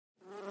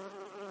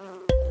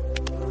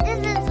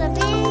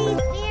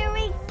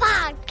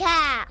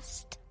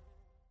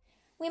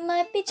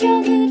might be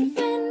childhood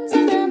friends,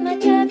 and I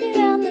might drive you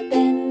round the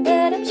bend,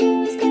 but I'm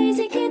sure it's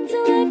crazy kid to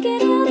work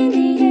it out in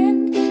the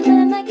end.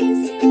 I might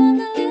kiss you on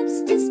the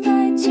lips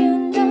despite your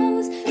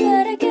nose,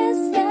 but I guess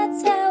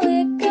that's how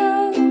it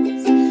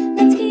goes.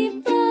 Let's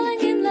keep falling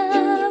in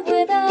love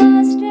with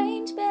our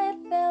strange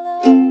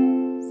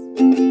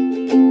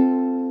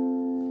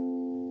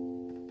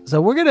bedfellows.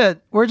 So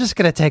we're just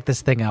gonna take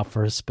this thing out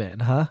for a spin,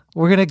 huh?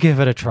 We're gonna give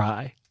it a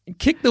try.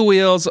 Kick the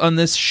wheels on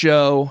this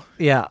show.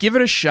 Yeah. Give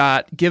it a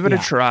shot. Give it a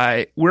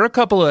try. We're a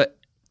couple of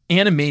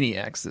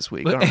animaniacs this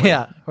week, aren't we?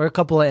 Yeah, we're a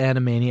couple of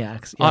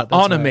animaniacs. Yeah,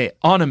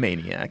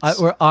 Animaniacs.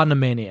 We're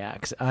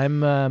animaniacs.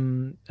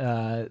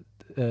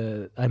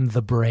 I'm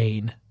the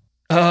brain.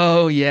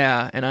 Oh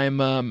yeah, and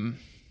I'm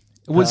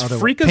was other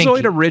one. Freakazoid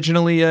Pinky.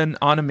 originally an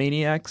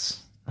Animaniacs?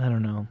 I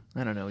don't know.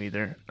 I don't know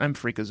either. I'm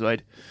Freakazoid.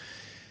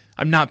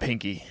 I'm not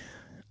Pinky.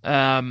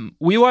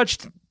 We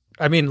watched.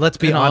 I mean, let's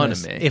be An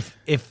honest. anime.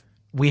 If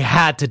we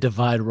had to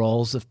divide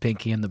roles of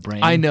Pinky and the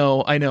brain, I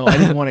know. I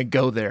didn't want to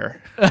go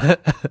there.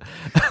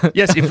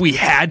 Yes, if we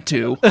had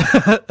to.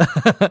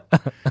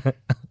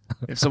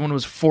 If someone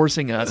was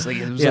forcing us, like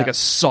it was like a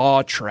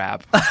saw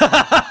trap.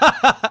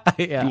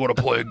 Yeah. You want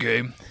to play a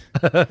game?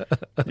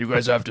 You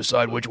guys have to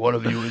decide which one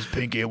of you is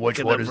Pinky and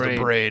which one is the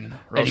brain.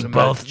 Or And else you I'm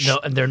gonna both know,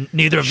 and they're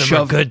neither of them are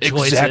shove good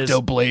choices.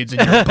 X-Acto blades in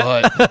your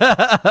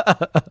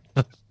butt.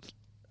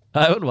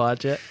 I would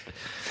watch it,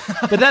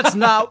 but that's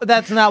not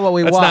what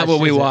we That's watched. not what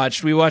we is it?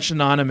 watched. We watched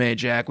an anime,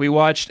 Jack.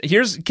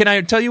 Can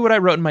I tell you what I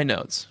wrote in my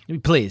notes?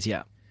 Please,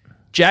 yeah,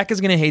 Jack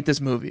is going to hate this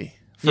movie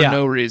for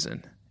no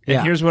reason. And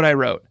Yeah. here's what I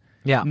wrote.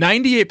 yeah.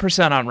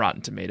 98% on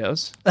Rotten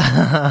Tomatoes.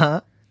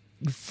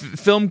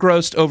 Film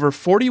grossed over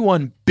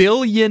 $41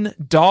 billion.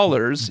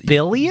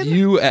 Billion?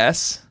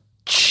 US.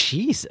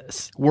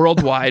 Jesus.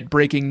 Worldwide,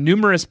 breaking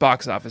numerous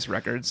box office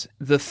records.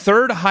 The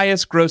third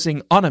highest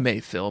grossing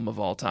anime film of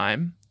all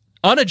time,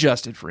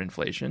 unadjusted for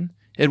inflation.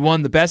 It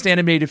won the Best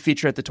Animated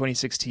Feature at the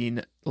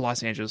 2016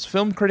 Los Angeles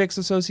Film Critics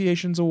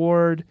Association's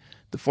Award,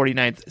 the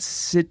 49th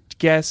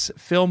Sitges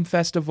Film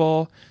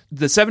Festival,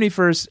 the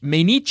 71st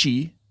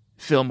Mainichi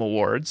Film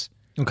Awards,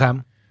 Okay.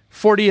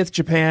 40th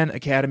Japan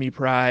Academy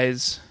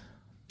Prize,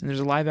 and there's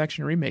a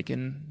live-action remake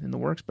in the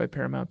works by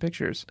Paramount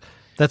Pictures.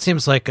 That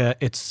seems like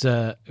it's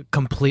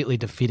completely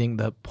defeating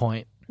the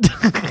point.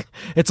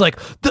 It's like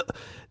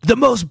the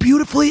most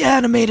beautifully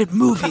animated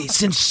movie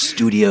since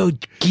Studio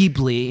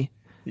Ghibli.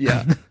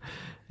 Yeah.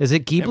 Is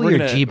it Ghibli or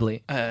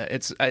Ghibli?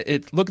 It's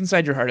look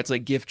inside your heart. It's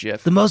like GIF.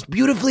 The most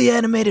beautifully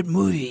animated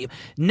movie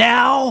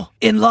now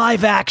in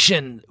live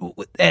action,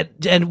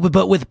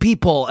 but with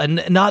people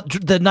and not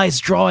the nice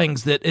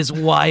drawings. That is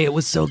why it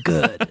was so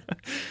good.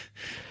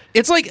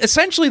 It's like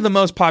essentially the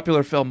most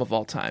popular film of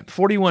all time,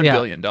 $41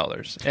 billion.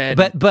 And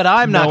But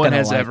I'm not no one gonna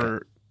has like ever,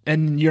 it.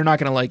 and you're not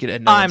going to like it,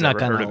 and no I'm one's not ever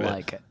gonna heard of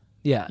like it. it.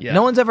 Yeah. Yeah.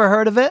 No one's ever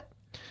heard of it.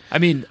 I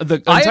mean,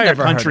 the I have entire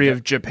never heard country of it.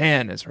 of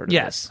Japan has heard of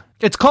Yes,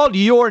 it's called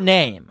Your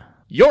Name. it.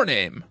 Your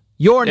name.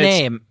 Your It's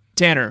name,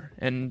 Tanner,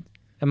 and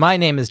and my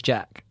name is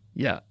Jack.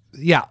 yeah,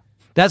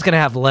 That's gonna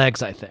have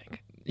legs. I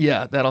think.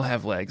 yeah, that'll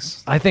have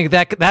legs. I think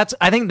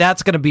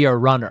that's gonna be a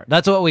runner.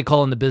 That's what we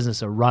call in the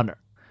business a runner.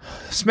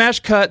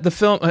 Smash cut. The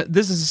film.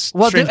 This is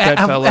Strange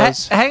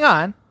Bedfellows. Hang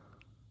on.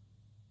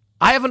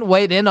 I haven't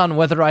weighed in on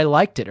whether I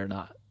liked it or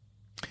not.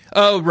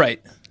 Oh,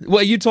 right.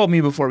 Well, you told me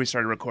before we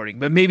started recording,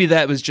 but maybe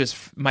that was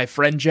just my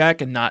friend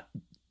Jack and not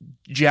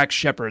Jack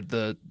Shepard,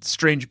 the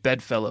Strange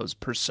Bedfellows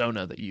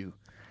persona that you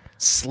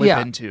slip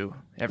into.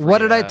 What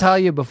did I tell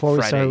you before we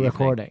Friday started evening.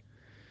 recording?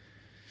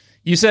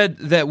 You said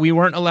that we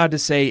weren't allowed to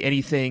say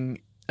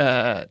anything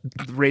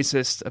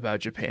racist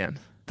about Japan.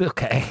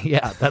 Okay,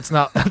 yeah, that's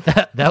not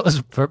that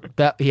was for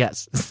that.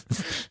 Yes,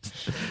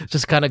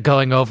 just kind of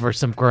going over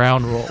some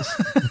ground rules.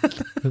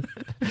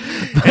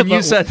 And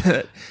you said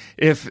that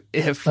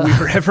if we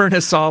were ever in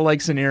a Saw-like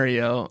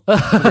scenario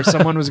where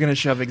someone was going to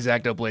shove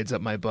X-Acto blades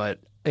up my butt,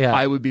 Yeah.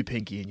 I would be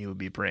Pinky and you would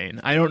be Brain.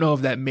 I don't know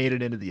if that made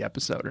it into the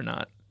episode or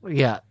not.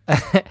 Yeah,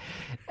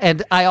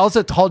 and I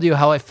also told you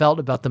how I felt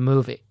about the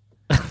movie.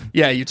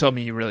 Yeah, you told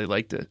me you really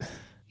liked it.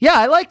 Yeah,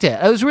 I liked it.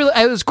 It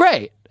was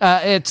great.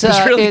 It's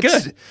really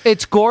good.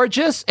 It's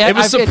gorgeous. It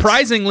was It's-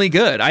 surprisingly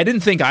good. I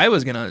didn't think I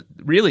was going to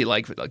really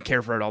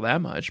care for it all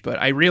that much,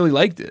 but I really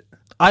liked it.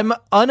 I'm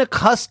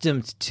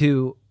unaccustomed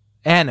to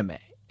anime.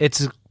 It's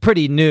a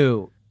pretty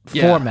new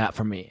format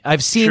for me.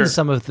 I've seen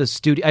some of the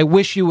studio. I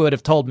wish you would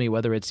have told me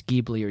whether it's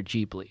Ghibli or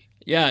Ghibli.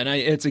 Yeah, and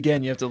it's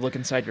again, you have to look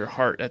inside your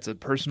heart. That's a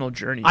personal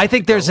journey. I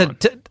think there's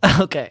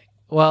okay.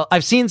 Well,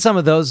 I've seen some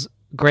of those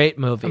great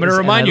movies. I'm going to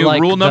and remind I you,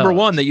 like rule number those.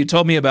 1 that you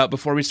told me about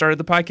before we started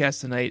the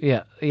podcast tonight.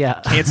 Yeah.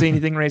 Can't say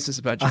anything racist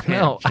about Japan.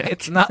 No, Jack.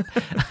 it's not.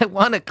 I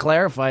want to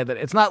clarify that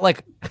it's not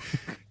like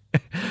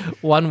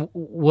one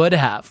would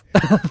have.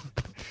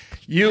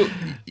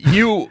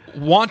 You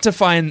want to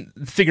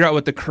figure out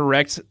what the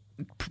correct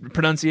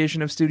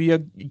pronunciation of Studio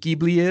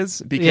Ghibli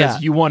is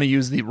because you want to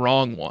use the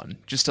wrong one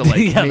just to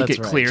make that's it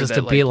right. clear just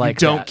that to be like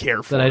you don't that,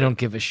 care for that. it. I don't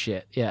give a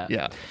shit. Yeah.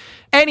 Yeah.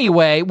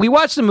 Anyway, we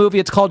watched the movie.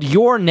 It's called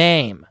Your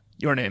Name.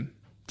 Your name,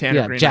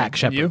 Tanner Green. Jack and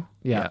Shepard. You?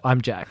 Yeah,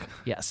 I'm Jack.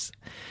 Yes.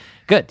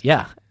 Good.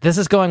 Yeah. This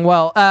is going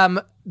well.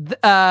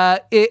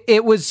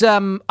 It was,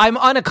 I'm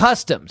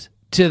unaccustomed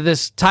to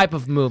this type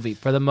of movie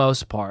for the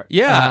most part.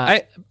 Yeah.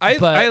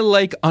 But I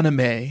like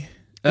anime.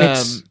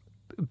 it's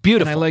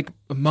beautiful. And I like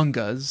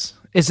mangas.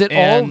 Is it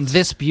all and-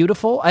 this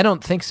beautiful? I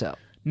don't think so.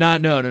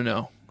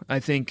 No. I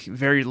think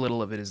very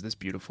little of it is this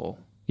beautiful.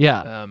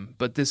 Yeah.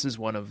 But this is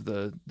one of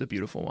the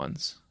beautiful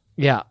ones.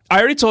 Yeah. I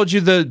already told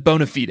you the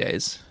bona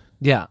fides.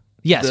 Yeah.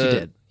 Yes, you The-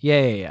 did.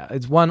 Yeah.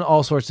 It's won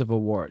all sorts of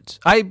awards.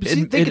 I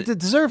think it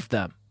deserved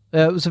them.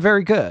 It was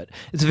very good.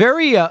 It's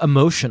very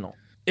emotional.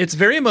 It's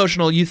very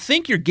emotional. You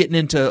think you're getting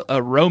into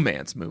a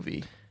romance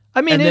movie.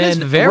 I mean, And it is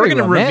then very we're going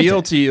to romantic.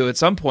 reveal to you at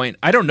some point.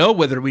 I don't know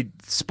whether we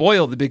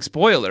spoil the big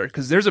spoiler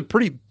because there's a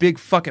pretty big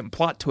fucking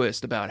plot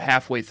twist about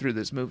halfway through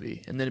this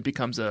movie, and then it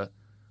becomes a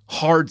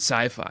hard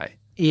sci-fi.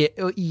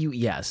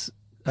 Yes.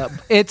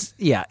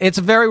 It's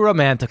very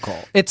romantical.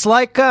 It's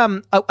like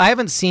I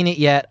haven't seen it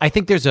yet. I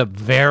think there's a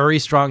very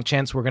strong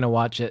chance we're going to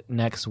watch it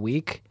next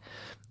week.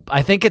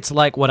 I think it's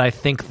like what I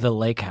think The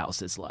Lake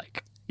House is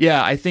like.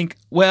 Yeah, I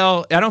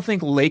don't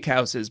think Lake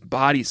House is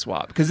Body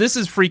Swap because this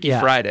is Freaky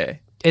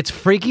Friday. It's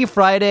Freaky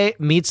Friday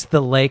meets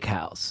The Lake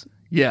House.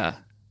 Yeah.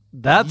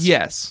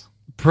 That's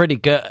pretty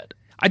good.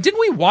 Didn't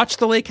we watch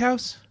The Lake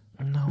House?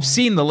 No. We've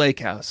seen The Lake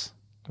House.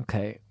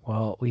 Okay,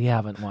 well, we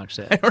haven't watched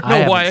it. I don't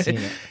know why. Haven't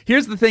seen it.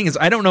 Here's the thing: is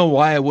I don't know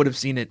why I would have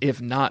seen it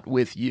if not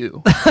with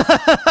you.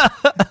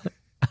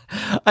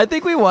 I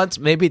think we once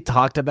maybe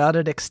talked about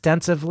it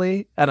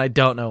extensively, and I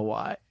don't know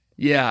why.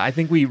 Yeah, I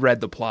think we read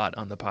the plot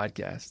on the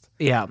podcast.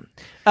 Yeah.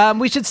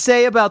 We should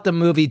say about the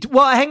movie.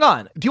 Well, hang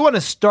on. Do you want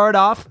to start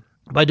off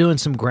by doing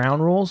some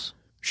ground rules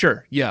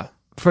Sure. Yeah.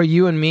 for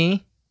you and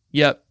me?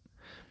 Yep.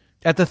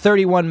 At the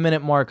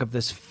 31-minute mark of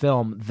this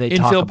film, they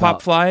talk Infield about...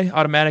 pop fly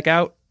automatic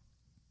out.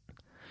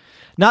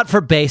 Not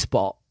for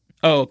baseball.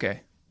 Oh,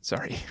 okay.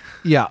 Sorry.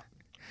 Yeah.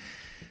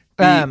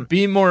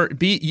 Be more.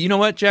 You know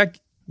what, Jack?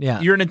 Yeah.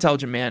 You're an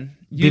intelligent man.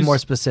 Be more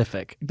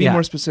specific. Be Yeah.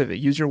 more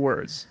specific. Use your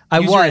words. I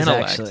Use your was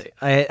intellect. actually.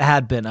 I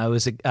had been. I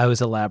was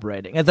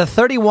elaborating. At the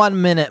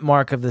 31-minute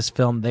mark of this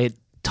film, they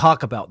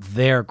talk about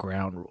their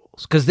ground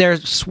rules because they're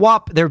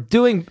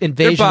doing They're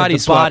invasion body of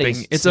the swapping.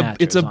 body It's a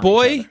snatchers on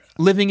boy each other.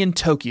 living in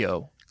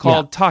Tokyo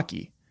called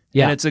Taki.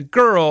 Yeah. And it's a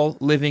girl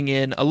living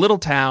in a little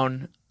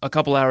town a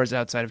couple hours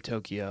outside of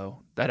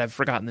Tokyo that I've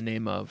forgotten the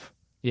name of.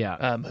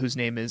 Yeah. Whose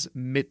name is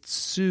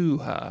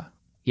Mitsuha.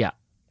 Yeah.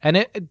 And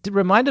it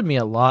reminded me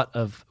a lot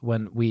of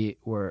when we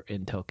were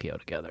in Tokyo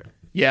together.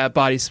 Yeah,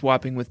 body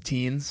swapping with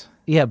teens.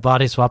 Yeah,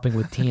 body swapping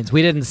with teens.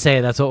 We didn't say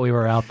that's what we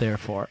were out there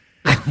for.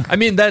 I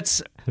mean,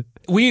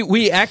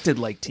 we acted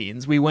like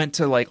teens. We went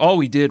to all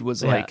we did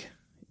was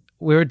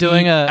We were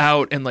doing eat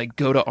out and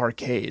go to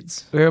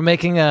arcades. We were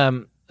making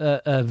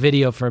a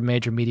video for a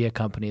major media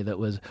company that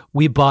was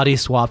we body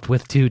swapped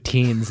with two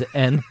teens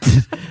and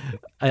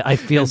I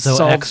feel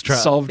so extra.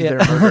 Solved their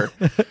murder.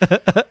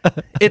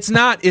 It's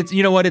not.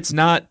 You know what? It's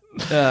not.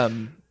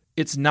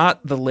 It's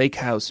not The Lake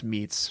House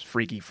meets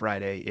Freaky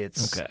Friday.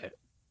 It's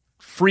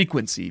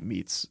Frequency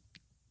meets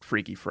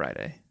Freaky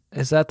Friday.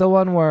 Is that the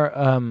one where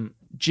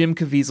Jim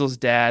Caviezel's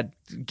dad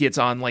gets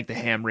on the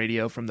ham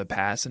radio from the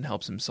past and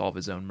helps him solve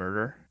his own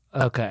murder?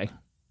 Okay,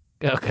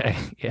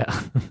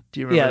 yeah. Do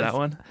you remember that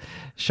one?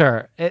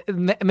 Sure.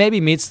 It maybe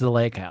meets The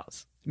Lake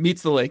House.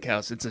 Meets The Lake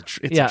House. It's a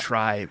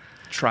triad.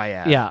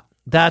 Yeah.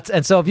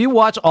 And so if you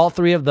watch all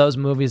three of those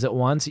movies at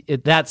once,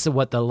 that's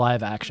what the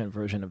live action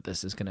version of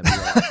this is going to be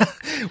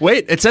like.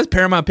 Wait, it says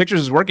Paramount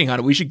Pictures is working on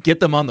it. We should get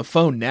them on the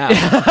phone now.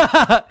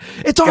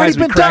 It's already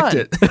been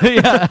cracked done.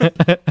 Yeah.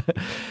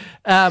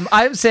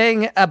 I'm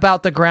saying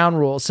about the ground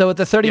rules. So at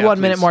the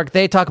 31-minute please. mark,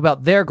 they talk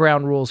about their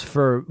ground rules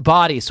for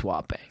body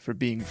swapping. For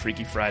being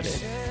Freaky Friday.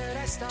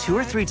 2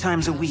 or 3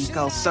 times a week,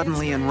 I'll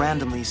suddenly and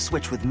randomly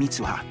switch with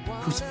Mitsuha,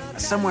 who's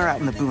somewhere out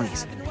in the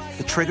boonies.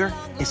 The trigger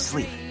is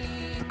sleep.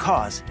 The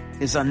cause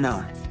is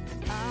unknown.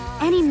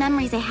 Any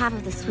memories I have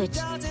of the switch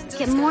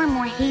get more and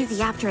more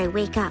hazy after I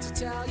wake up.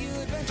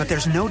 But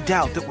there's no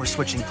doubt that we're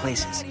switching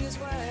places.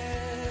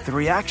 The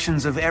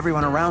reactions of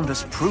everyone around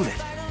us prove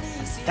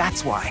it.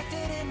 That's why.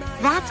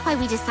 That's why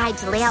we decided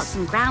to lay out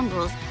some ground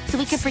rules so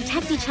we could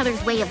protect each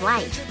other's way of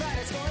life.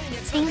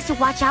 Things to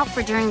watch out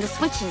for during the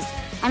switches,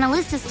 and a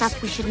list of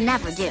stuff we should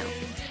never do.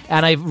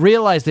 And I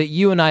realized that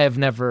you and I have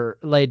never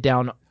laid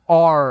down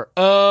our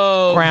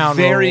ground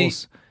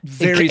rules.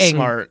 Very in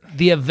smart.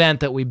 The event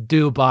that we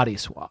do body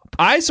swap.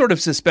 I sort of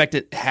suspect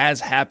it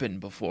has happened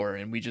before,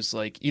 and we just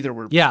either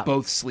we're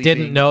both sleeping,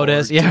 didn't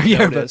notice, or didn't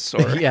notice,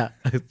 or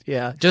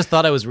yeah. Just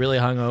thought I was really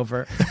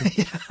hungover.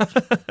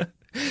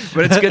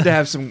 But it's good to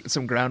have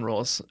some ground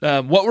rules.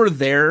 What were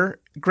their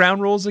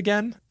ground rules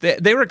again?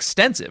 They were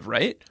extensive,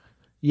 right?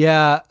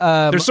 Yeah,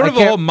 there's sort of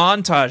a whole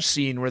montage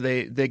scene where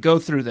they go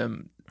through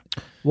them.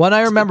 One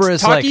I remember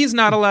is Taki's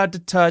not allowed to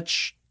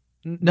touch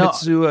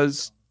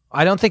Mitsuha's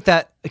I don't think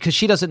that because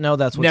she doesn't know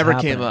that's what's Never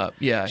happening. came up.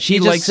 Yeah, She he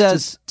just likes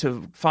says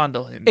to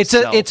fondle him. it's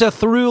a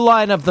through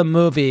line of the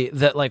movie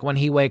that like when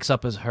he wakes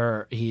up as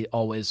her, he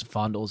always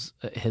fondles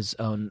his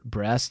own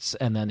breasts,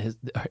 and then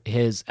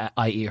his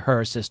i.e.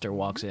 her sister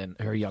walks in,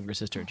 her younger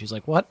sister, and she's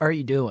like, "What are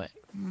you doing?"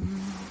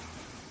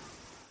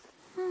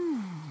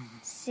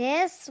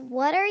 Sis,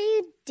 what are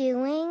you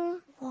doing?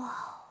 Whoa,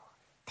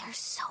 they're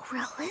so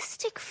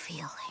realistic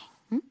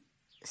feeling.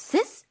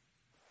 Sis?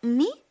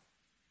 Me?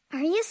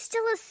 Are you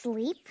still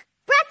asleep?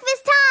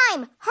 Breakfast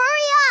time!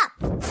 Hurry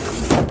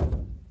up!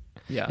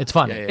 Yeah, It's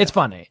funny. Yeah. It's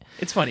funny.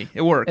 It's funny.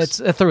 It works. It's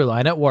a through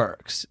line. It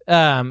works.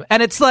 And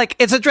it's like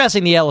it's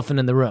addressing the elephant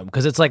in the room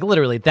because it's like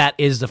literally that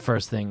is the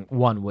first thing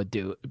one would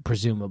do,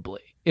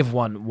 presumably, if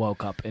one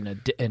woke up in a.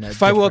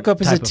 If I woke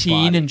up as a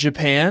teen body. in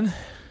Japan,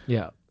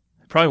 Yeah.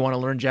 I'd probably want to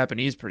learn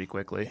Japanese pretty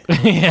quickly.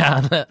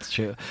 Yeah, that's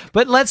true.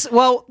 But let's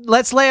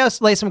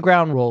lay some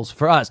ground rules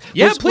for us.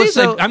 Yeah, please.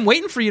 So I'm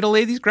waiting for you to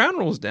lay these ground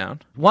rules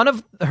down. one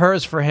of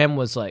hers for him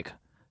was like,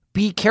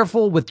 be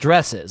careful with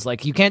dresses.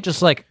 Like you can't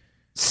just like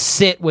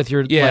sit with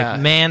your like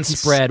man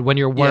spread when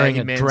you're wearing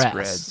a dress.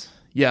 Spreads.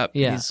 Yep.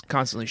 Yeah. He's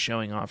constantly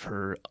showing off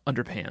her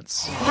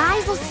underpants.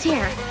 Guys will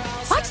stare.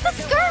 Watch the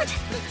skirt.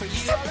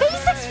 These are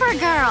basics for a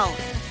girl.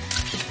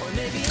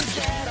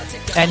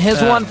 And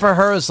his one for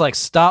her is like,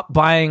 stop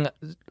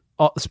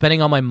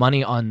spending all my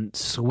money on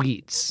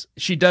sweets.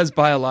 She does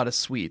buy a lot of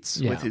sweets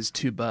Yeah. with his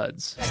two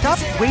buds. Stop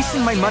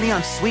wasting my money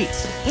on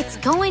sweets. It's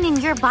going in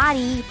your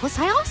body. Plus,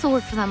 I also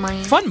work for that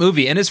money. Fun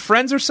movie, and his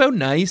friends are so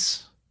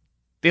nice.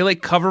 They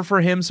like cover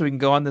for him so he can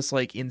go on this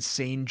like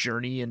insane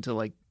journey into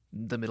like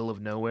the middle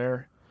of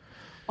nowhere.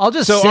 I'll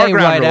just So our say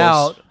ground right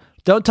rules. out,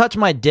 don't touch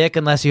my dick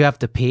unless you have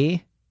to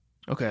pee.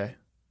 Okay.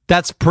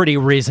 That's pretty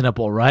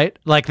reasonable, right?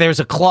 Like there's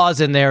a clause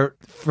in there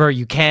for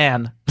you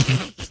can.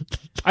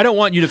 I don't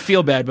want you to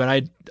feel bad,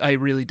 but I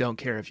really don't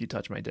care if you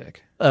touch my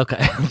dick.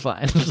 Okay,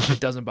 fine. It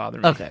doesn't bother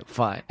me. Okay,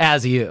 fine.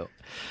 As you.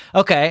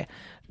 Okay,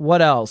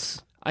 what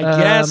else? I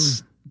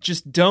guess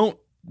just don't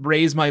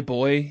raise my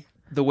boy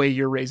the way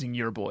you're raising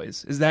your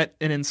boys. Is that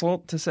an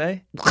insult to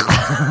say?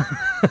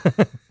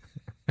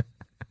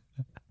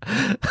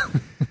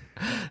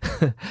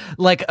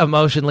 Like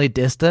emotionally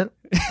distant?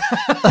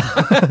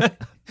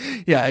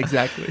 Yeah,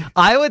 exactly.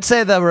 I would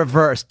say the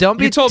reverse. Don't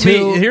be You told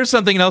too... me, here's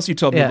something else you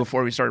told me Yeah.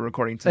 before we started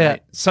recording tonight.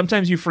 Yeah.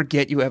 Sometimes you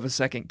forget you have a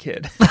second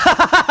kid.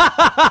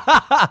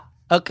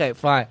 Okay,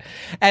 fine.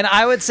 And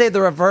I would say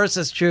the reverse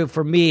is true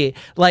for me.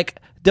 Like,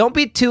 don't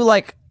be too,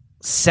 like,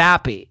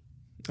 sappy.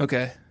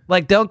 Okay.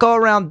 Like, don't go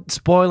around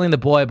spoiling the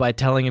boy by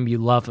telling him you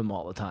love him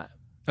all the time.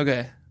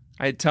 Okay.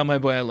 I tell my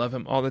boy I love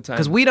him all the time.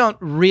 Because we don't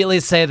really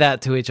say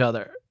that to each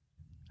other.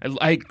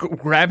 I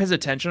grab his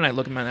attention, I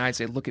look him in the eye, I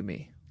say, look at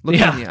me. Look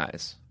Yeah. me in the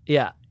eyes.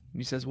 Yeah. And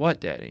he says, what,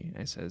 Daddy?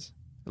 I says,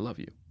 I love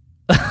you.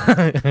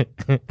 Okay.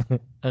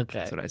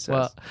 That's what I says.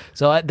 Well,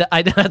 so I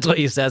that's what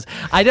he says.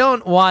 I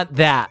don't want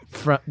that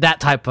from that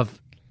type of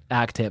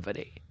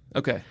activity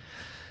Okay.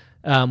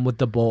 with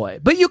the boy.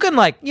 But you can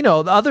like, you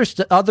know,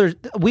 the other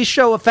we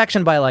show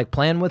affection by like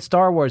playing with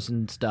Star Wars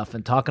and stuff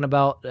and talking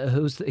about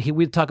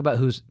we talk about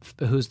who's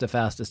the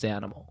fastest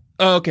animal.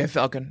 Oh, okay,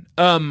 Falcon.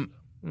 Do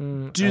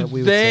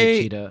we would they...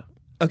 say cheetah.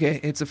 Okay,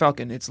 it's a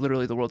falcon. It's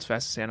literally the world's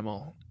fastest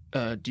animal.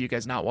 Do you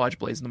guys not watch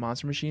Blaze and the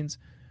Monster Machines?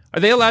 Are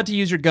they allowed to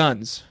use your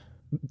guns?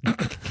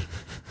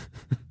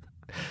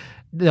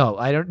 No,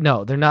 I don't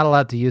know. They're not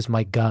allowed to use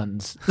my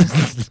guns.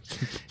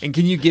 And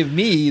can you give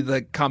me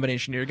the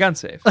combination of your gun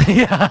safe?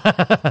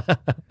 Yeah.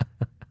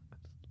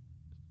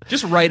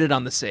 Just write it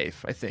on the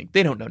safe, I think.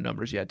 They don't know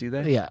numbers yet, do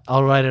they? Yeah,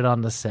 I'll write it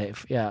on the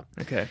safe. Yeah.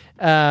 Okay.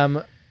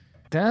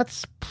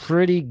 That's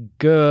pretty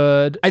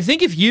good. I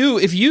think if you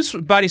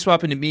body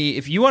swap into me,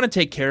 if you want to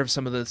take care of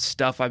some of the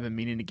stuff I've been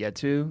meaning to get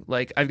to,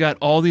 like I've got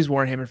all these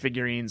Warhammer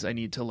figurines I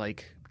need to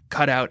like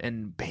cut out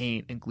and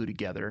paint and glue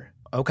together.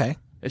 Okay.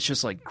 It's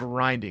just like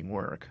grinding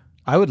work.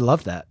 I would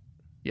love that.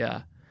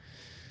 Yeah.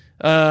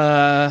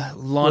 Lawn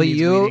Will needs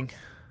you weeding.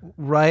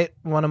 write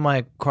one of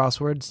my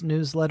crosswords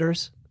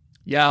newsletters?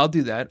 Yeah, I'll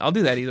do that. I'll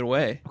do that either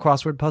way.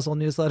 Crossword puzzle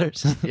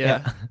newsletters?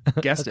 Yeah.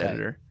 Guest Okay.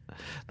 editor.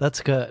 That's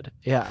good.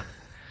 Yeah.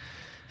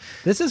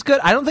 This is good.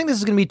 I don't think this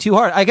is going to be too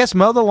hard. I guess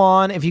mow the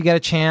lawn if you get a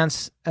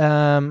chance.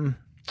 And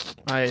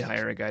I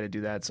hire a guy to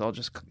do that, so I'll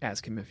just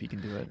ask him if he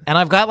can do it.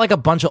 I've got like a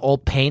bunch of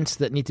old paints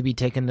that need to be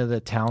taken to the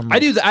town. I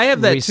do. I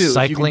have that too.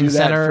 If you can Recycling do that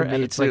center, for me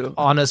and it's too. like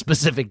on a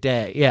specific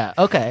day. Yeah.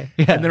 Okay.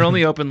 Yeah. And they're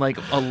only open like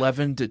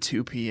 11 to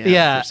 2 p.m.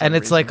 yeah, for some and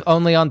it's reason. like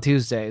only on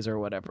Tuesdays or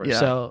whatever. Yeah.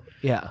 So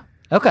yeah.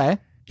 Okay.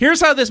 Here's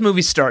how this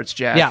movie starts,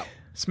 Jack. Yeah.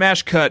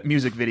 Smash cut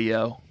music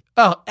video.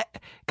 Oh,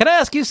 can I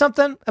ask you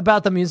something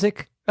about the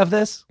music of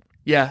this?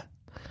 Yeah.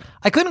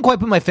 I couldn't quite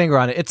put my finger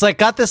on it. It's like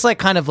got this like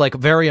kind of like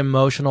very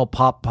emotional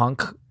pop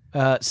punk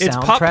soundtrack. It's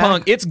pop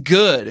punk. It's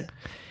good.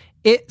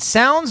 It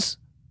sounds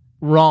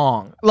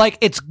wrong. Like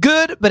it's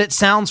good, but it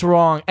sounds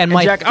wrong. And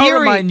my Jack, theory, I'll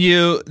remind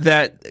you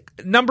that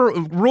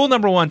rule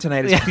number one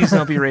tonight is please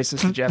don't be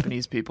racist to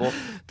Japanese people.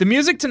 The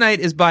music tonight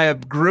is by a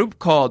group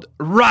called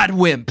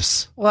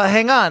Rodwimps. Well,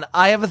 hang on.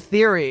 I have a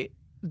theory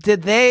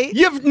Did they?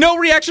 You have no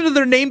reaction to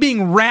their name being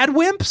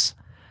Radwimps?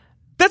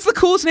 That's the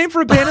coolest name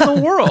for a band in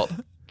the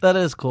world. That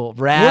is cool.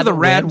 We're the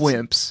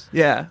Radwimps.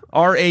 Yeah.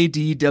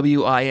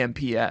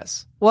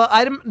 Radwimps.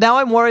 Well, now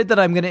I'm worried that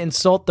I'm going to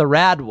insult the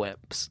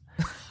Radwimps.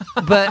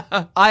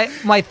 But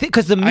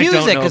because the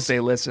music I don't know is if they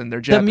listen. They're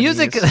Japanese.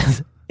 The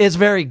music is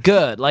very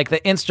good. Like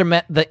the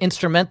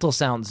instrumental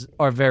sounds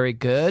are very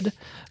good,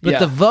 but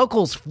the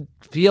vocals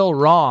feel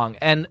wrong.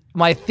 And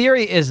my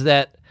theory is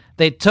that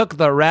they took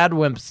the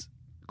Radwimps'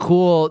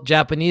 cool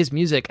Japanese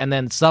music and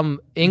then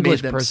some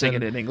English person sing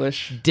it in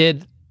English.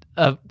 Did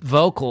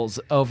vocals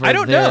over. I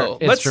don't know.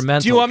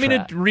 Instrumental. Do you want me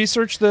track. to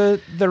research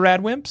the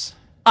Radwimps?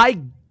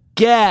 I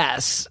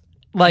guess.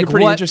 Like, you're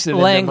pretty what interested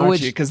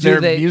language? Because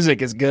their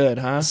music is good,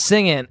 huh?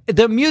 Singing.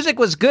 The music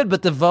was good,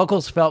 but the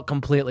vocals felt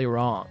completely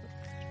wrong.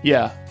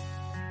 Yeah.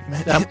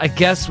 I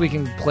guess we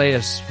can play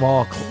a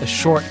short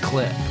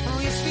clip.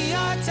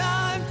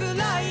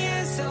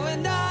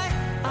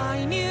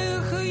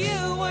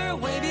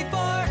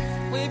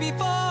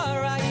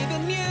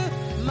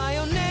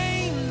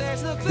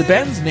 The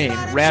band's name,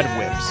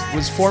 Radwimps,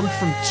 was formed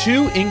from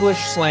two English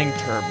slang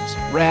terms,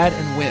 rad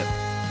and wimp.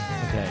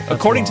 Okay.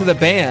 According to the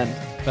band,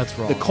 that's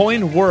wrong. The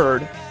coined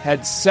word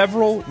had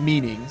several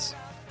meanings,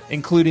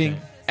 including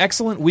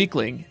excellent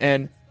weakling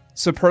and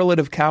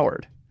superlative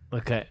coward.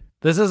 Okay.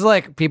 This is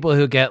like people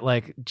who get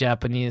like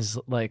Japanese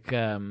like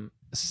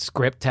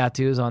script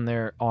tattoos on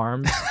their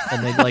arms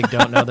and they like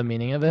don't know the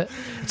meaning of it.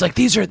 It's like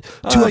these are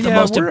two of the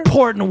most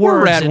important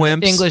words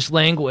in English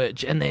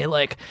language, and they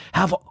like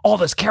have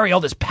carry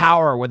all this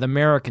power with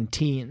American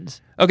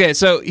teens. Okay,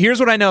 so here's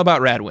what I know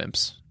about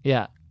Radwimps.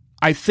 Yeah.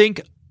 I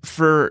think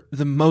for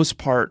the most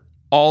part,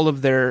 all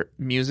of their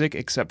music,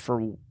 except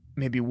for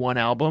maybe one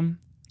album,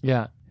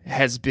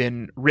 has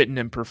been written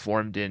and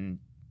performed in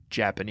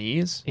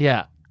Japanese.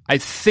 Yeah. I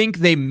think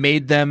they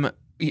made them...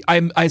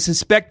 I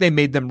suspect they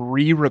made them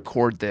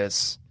re-record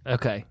this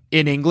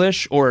in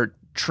English or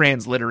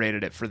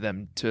transliterated it for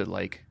them to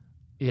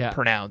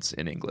pronounce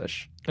in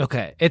English.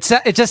 Okay. It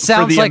just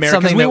sounds like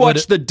something we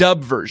watched the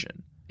dub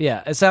version.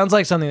 Yeah, it sounds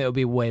like something that would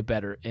be way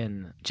better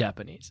in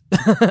Japanese.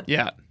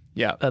 Yeah.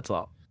 That's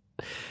all.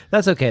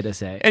 That's okay to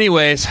say.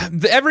 Anyways,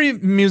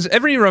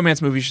 every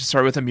romance movie should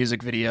start with a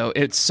music video.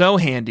 It's so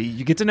handy.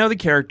 You get to know the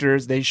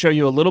characters. They show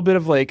you a little bit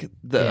of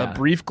a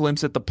brief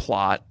glimpse at the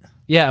plot.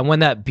 Yeah, and when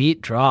that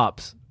beat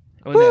drops.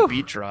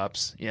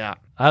 Yeah.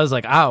 I was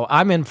like, oh,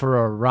 I'm in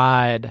for a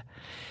ride.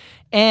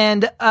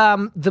 And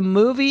the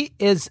movie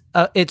is,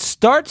 it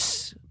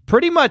starts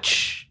pretty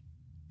much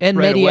in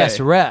medias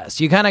res.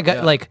 You kind of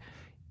got,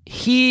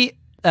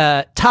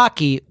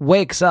 Taki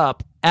wakes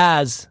up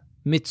as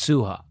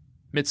Mitsuha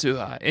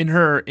in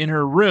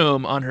her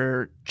room on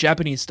her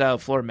Japanese-style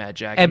floor mat,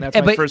 Jack. And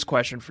that's my first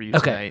question for you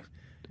tonight.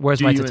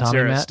 Where's my tatami mat? Do you and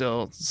Sarah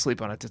still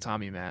sleep on a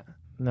tatami mat?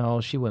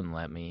 No, she wouldn't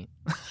let me.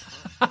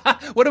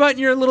 What about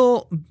your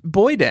little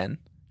boy den?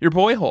 Your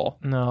boy hole?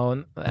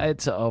 No,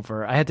 it's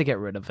over. I had to get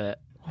rid of it.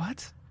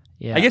 What?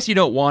 Yeah. I guess you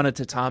don't want a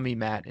tatami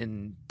mat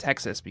in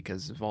Texas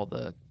because of all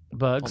the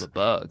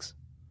bugs.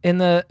 In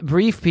the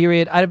brief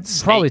period, I've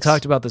probably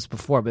talked about this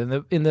before,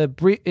 but in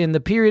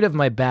the period of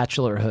my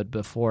bachelorhood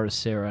before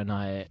Sarah and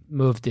I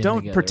moved in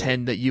together. Don't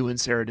pretend that you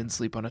and Sarah didn't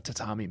sleep on a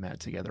tatami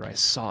mat together. I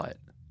saw it.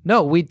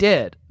 No, we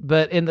did.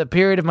 But in the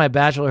period of my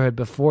bachelorhood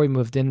before we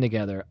moved in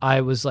together,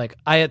 I was like,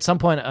 at some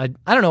point, I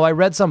don't know, I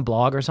read some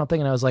blog or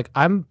something, and I was like,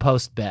 I'm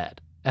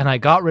post-bed. And I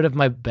got rid of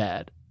my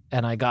bed,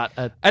 and I got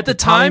a At the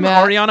time,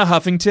 Ariana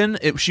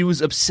Huffington, she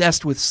was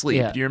obsessed with sleep.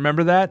 Yeah. Do you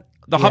remember that?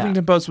 The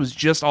Huffington Post was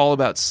just all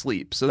about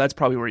sleep, so that's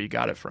probably where you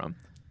got it from.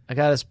 I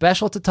got a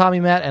special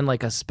tatami mat and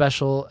like a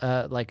special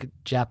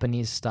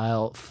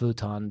Japanese-style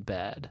futon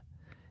bed.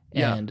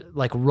 And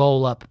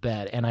roll up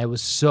bed, and I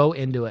was so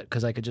into it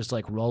because I could just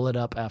roll it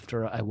up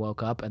after I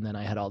woke up, and then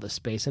I had all this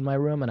space in my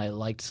room, and I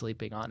liked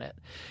sleeping on it.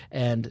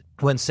 And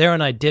when Sarah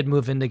and I did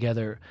move in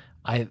together,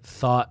 I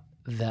thought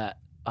that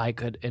I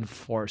could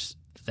enforce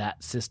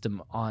that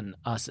system on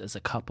us as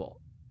a couple.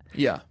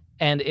 Yeah.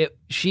 And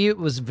she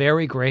was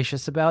very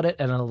gracious about it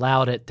and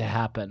allowed it to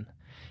happen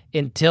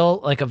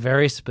until a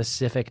very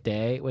specific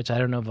day, which I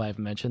don't know if I've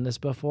mentioned this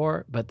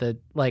before, but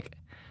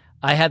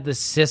I had this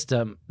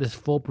system, this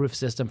foolproof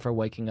system for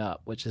waking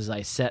up, which is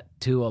I set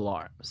 2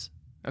 alarms.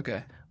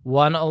 Okay.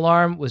 One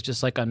alarm was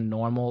just a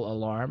normal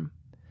alarm.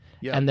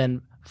 Yeah. And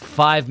then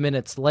 5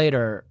 minutes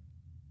later,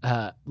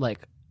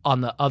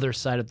 on the other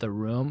side of the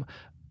room,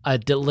 a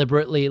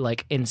deliberately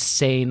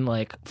insane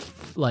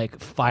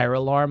fire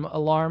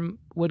alarm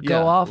would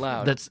go off.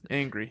 Loud. That's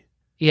angry.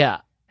 Yeah.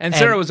 And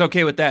Sarah was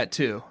okay with that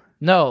too.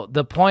 No,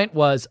 the point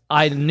was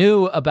I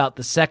knew about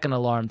the second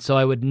alarm, so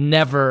I would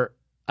never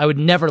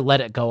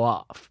let it go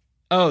off.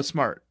 Oh,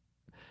 smart.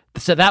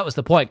 So that was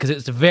the point, because it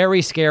was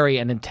very scary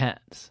and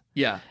intense.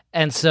 Yeah.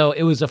 And so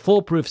it was a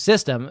foolproof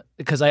system,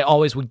 because I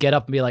always would get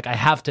up and be like, I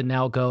have to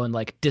now go and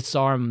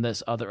disarm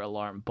this other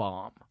alarm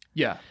bomb.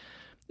 Yeah.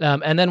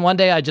 And then one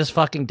day I just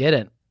fucking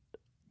didn't.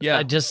 Yeah.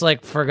 I just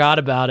forgot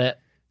about it.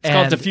 It's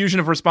called diffusion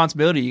of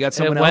responsibility. You got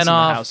someone else in the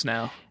house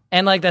now.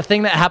 And like the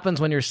thing that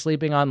happens when you're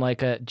sleeping on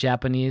like a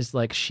Japanese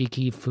like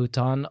shiki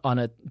futon on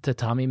a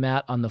tatami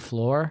mat on the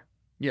floor,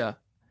 Yeah.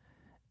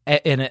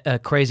 and a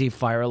crazy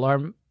fire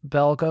alarm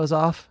bell goes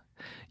off,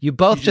 you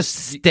both just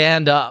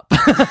stand up.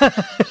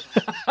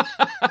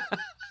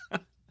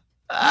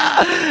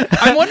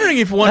 I'm wondering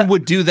if one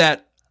would do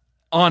that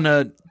on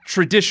a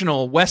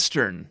traditional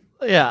Western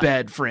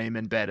bed frame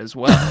in bed as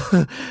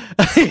well.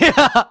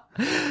 Yeah.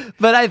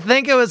 But I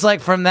think it was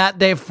like from that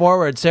day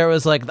forward, Sarah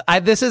was like,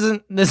 this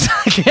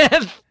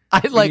again.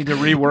 We need to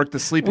rework the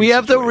sleeping We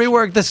have situation. to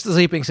rework this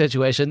sleeping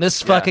situation.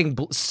 This fucking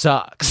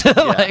sucks.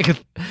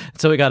 Like,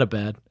 so we got a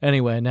bed.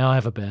 Anyway, now I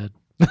have a bed.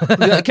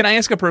 Can I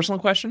ask a personal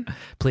question?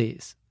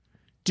 Please.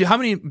 How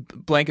many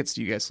blankets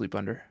do you guys sleep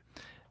under?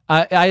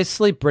 I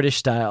sleep British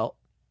style.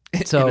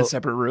 So, in a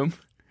separate room?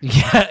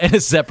 Yeah, in a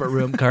separate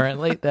room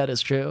currently. That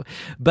is true.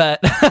 But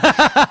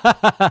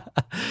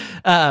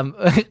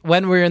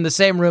when we're in the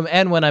same room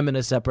and when I'm in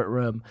a separate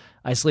room,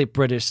 I sleep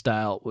British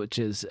style, which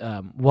is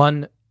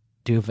one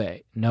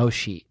duvet, no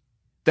sheet.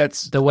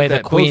 That's the way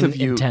the Queen both of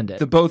you, intended.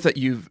 The both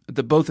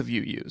of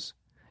you use.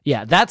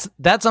 Yeah, that's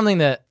something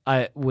that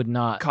I would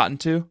not cotton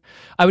to.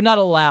 I would not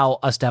allow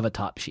us to have a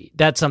top sheet.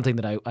 That's something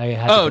that I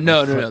had. Oh to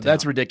no, down.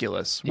 that's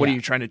ridiculous. What are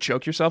you trying to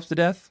choke yourself to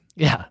death?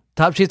 Yeah,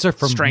 top sheets are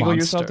for strangle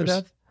monsters. yourself to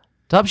death.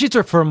 Top sheets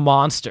are for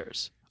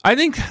monsters. I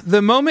think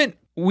the moment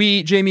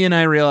Jamie and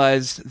I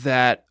realized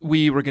that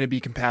we were going to be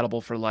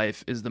compatible for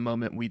life is the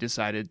moment we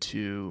decided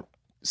to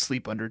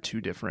sleep under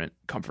two different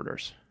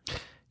comforters.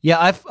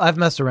 Yeah, I've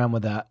messed around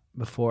with that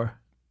before.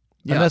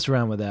 Yeah. I messed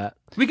around with that.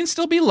 We can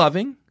still be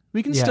loving.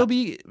 We can still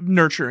be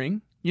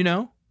nurturing, you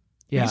know?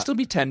 We can still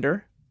be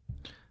tender.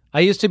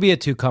 I used to be a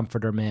two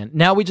comforter man.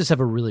 Now we just have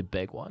a really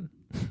big one.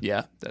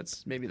 Yeah,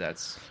 that's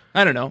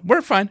I don't know.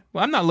 We're fine.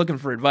 Well, I'm not looking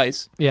for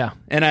advice. Yeah.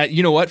 And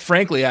you know what?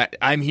 Frankly,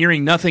 I'm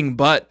hearing nothing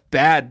but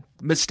bad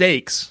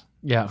mistakes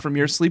from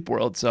your sleep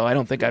world, so I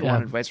don't think I'd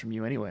want advice from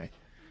you anyway.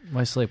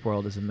 My sleep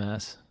world is a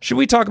mess. Should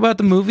we talk about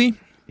the movie?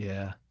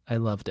 Yeah. I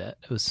loved it.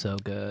 It was so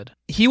good.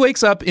 He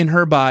wakes up in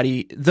her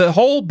body. The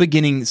whole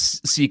beginning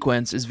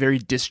sequence is very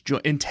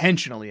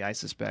intentionally, I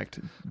suspect,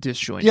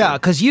 disjointed. Yeah,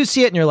 because you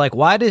see it and you're like,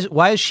 why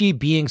is she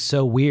being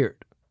so weird?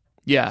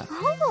 Yeah.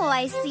 Oh,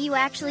 I see you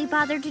actually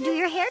bothered to do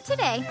your hair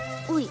today.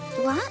 Wait,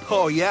 what?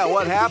 Oh, yeah,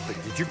 what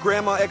happened? Did your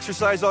grandma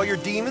exercise all your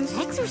demons?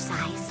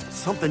 Exercise?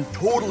 Something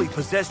totally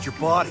possessed your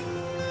body.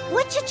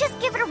 Would you just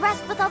give it a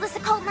rest with all this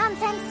occult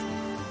nonsense?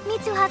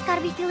 Mitsuha's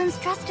gotta be feeling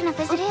stressed enough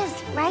as it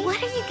is, right?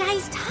 What are you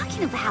guys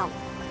talking about?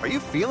 Are you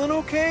feeling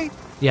okay?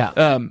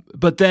 Yeah.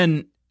 But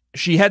then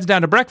she heads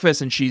down to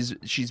breakfast and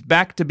she's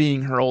back to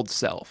being her old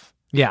self.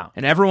 Yeah.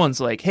 And everyone's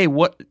like, "Hey,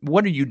 what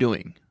are you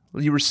doing?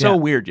 You were so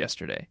weird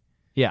yesterday."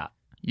 Yeah.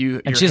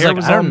 And she's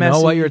like, I don't know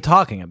what you're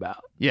talking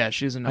about. Yeah,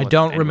 she doesn't know. I what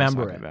don't anyone's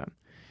remember talking it. about.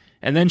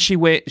 And then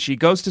she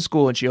goes to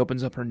school and she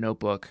opens up her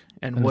notebook.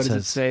 And what does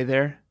it say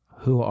there?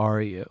 Who are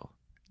you?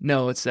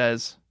 No, it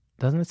says.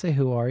 Doesn't it say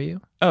who are you?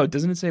 Oh,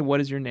 doesn't it say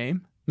what is your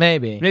name?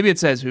 Maybe it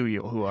says who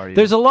are you.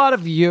 There's a lot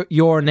of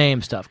your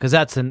name stuff because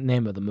that's the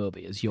name of the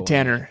movie is your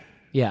Tanner. Name.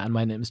 Yeah, and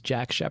my name is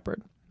Jack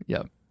Shepard.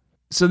 Yep.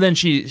 So then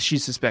she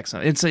suspects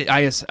something. I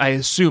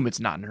assume it's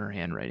not in her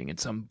handwriting.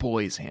 It's some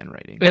boy's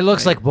handwriting. It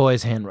looks like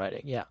boy's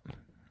handwriting. Yeah.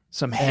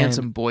 Some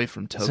handsome boy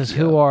from Tokyo. Says,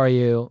 who are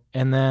you?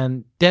 And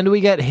then do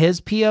we get his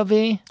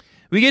POV?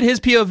 We get his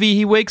POV.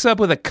 He wakes up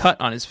with a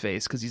cut on his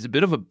face because he's a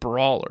bit of a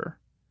brawler.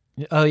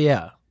 Oh,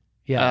 yeah.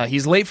 Yeah.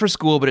 He's late for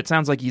school, but it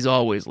sounds like he's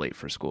always late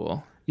for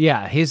school.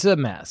 Yeah, he's a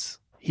mess.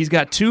 He's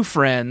got two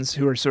friends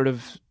who are sort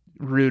of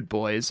rude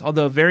boys,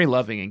 although very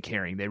loving and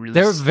caring. They're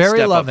very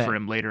step loving up for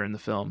him later in the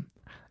film.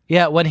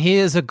 Yeah, when he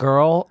is a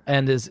girl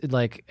and is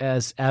like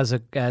as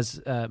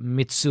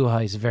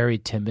Mitsuha is very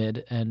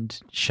timid and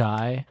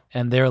shy,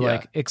 and they're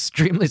like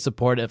extremely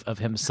supportive of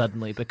him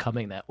suddenly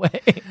becoming that way.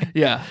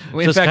 Yeah,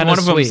 in fact, one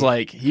of them was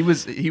like he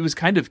was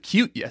kind of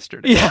cute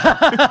yesterday.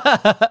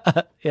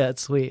 Yeah, yeah,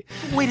 it's sweet.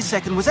 Wait a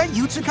second, was that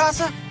you,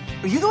 Tsukasa?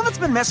 Are you the one that's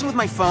been messing with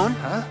my phone?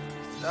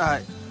 Huh?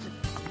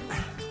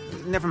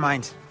 Never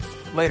mind.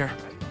 Later.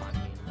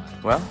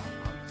 Well,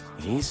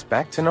 he's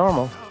back to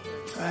normal.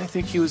 I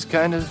think he was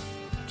kind of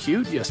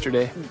cute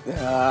yesterday.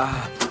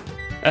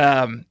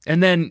 And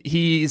then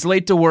he's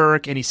late to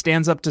work, and he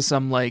stands up to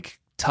some like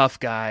tough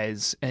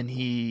guys, and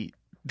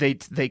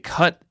they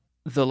cut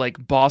the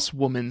like boss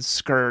woman's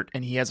skirt,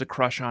 and he has a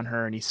crush on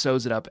her, and he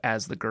sews it up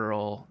as the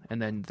girl,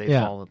 and then they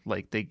fall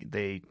like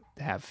they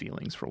have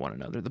feelings for one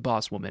another. The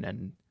boss woman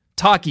and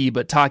Taki,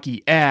 but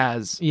Taki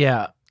as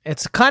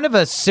it's kind of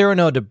a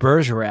Cyrano de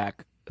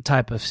Bergerac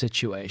type of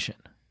situation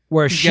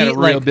where she's she got a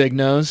real big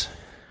nose.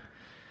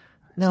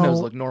 No, his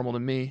nose look normal to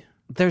me.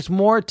 There's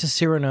more to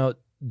Cyrano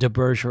de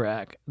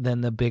Bergerac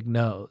than the big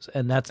nose,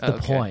 and that's the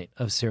point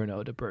of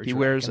Cyrano de Bergerac. He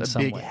wears a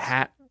big ways.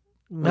 hat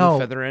with a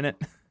feather in it.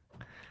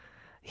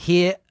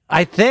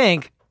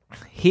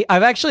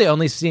 I've actually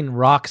only seen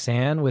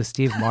Roxanne with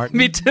Steve Martin.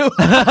 Me too.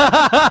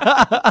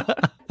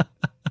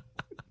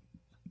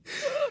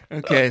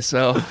 Okay,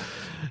 so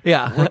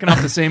working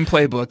off the same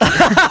playbook.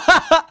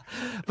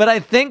 But I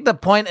think the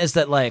point is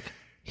that like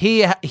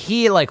he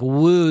like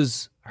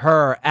woos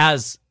her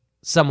as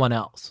someone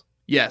else.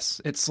 Yes,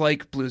 it's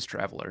like Blues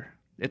Traveler.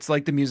 It's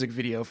like the music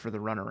video for the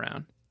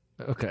Runaround.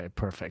 Okay,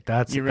 perfect.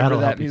 You remember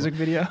that music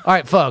video? All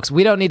right, folks,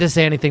 we don't need to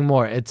say anything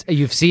more.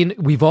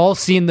 We've all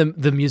seen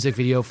the music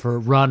video for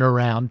Run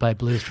Around by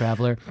Blues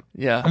Traveler.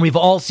 Yeah. And we've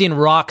all seen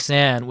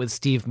Roxanne with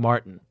Steve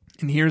Martin.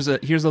 And here's a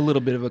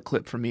little bit of a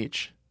clip from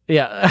each.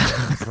 Yeah.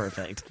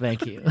 Perfect.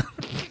 Thank you.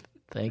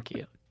 Thank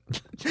you.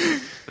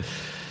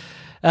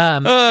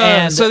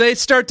 And so they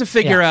start to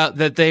figure out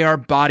that they are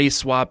body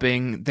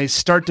swapping. They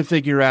start to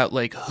figure out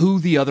like who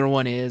the other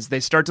one is. They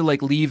start to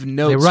like leave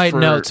notes. They write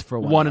notes for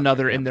one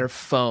another in their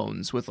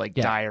phones with like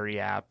diary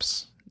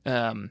apps.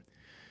 I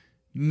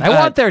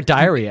want their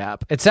diary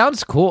app. It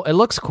sounds cool. It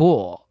looks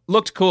cool.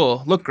 Looked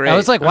cool. Looked great. I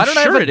was like, why don't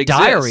I have a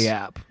diary exists.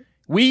 app?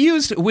 We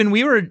used when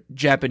we were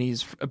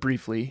Japanese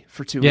briefly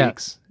for 2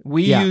 weeks.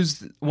 We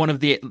used one of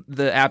the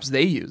apps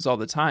they use all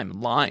the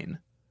time, Line.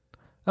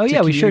 Oh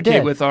yeah, we sure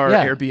did with our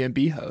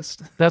Airbnb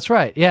host. That's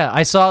right. Yeah,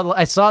 I saw.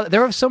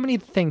 There were so many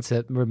things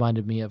that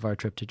reminded me of our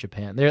trip to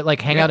Japan. They're like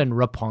hang out in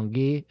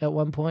Roppongi at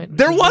one point.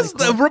 There was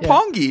the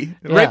Roppongi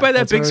right by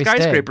that big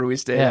skyscraper we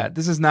stayed at.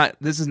 This is not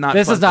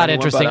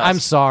interesting. I'm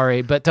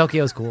sorry, but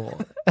Tokyo's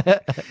cool.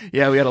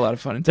 Yeah, we had a lot of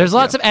fun in Tokyo. There's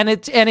lots of and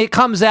it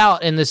comes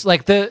out in this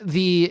like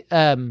the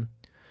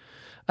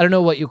I don't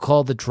know what you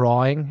call the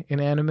drawing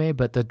in anime,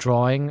 but the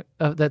drawing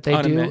that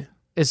they do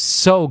is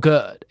so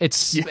good.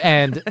 It's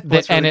and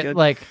really good.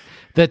 Like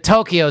the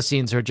Tokyo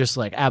scenes are just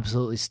like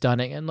absolutely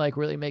stunning and like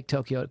really make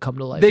Tokyo come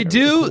to life. They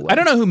do. Cool I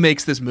don't know who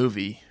makes this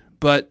movie,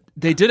 but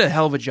they did a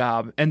hell of a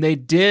job, and they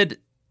did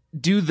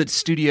do the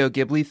Studio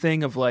Ghibli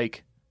thing of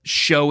like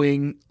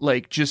showing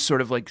like just sort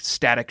of like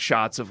static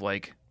shots of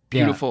like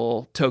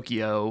beautiful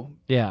Tokyo,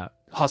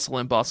 hustle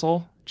and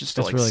bustle, just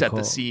to like really set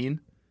the scene.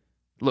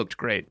 Looked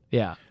great.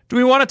 Yeah. Do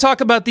we want to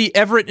talk about the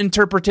Everett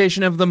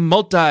interpretation of the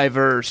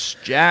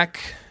multiverse, Jack?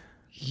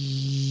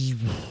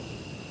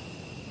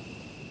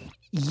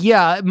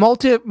 Yeah,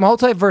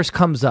 multiverse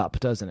comes up,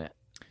 doesn't it?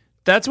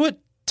 That's what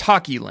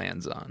Taki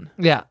lands on.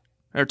 Yeah.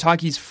 Or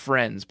Taki's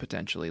friends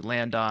potentially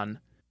land on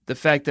the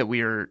fact that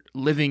we are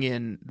living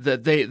in the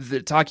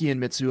Taki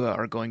and Mitsuha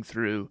are going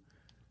through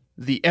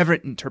the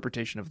Everett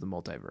interpretation of the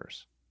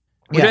multiverse.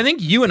 Which I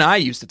think you and I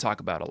used to talk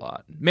about a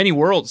lot. Many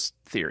worlds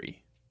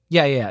theory.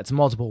 Yeah, it's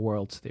multiple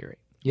worlds theory.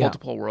 Yeah.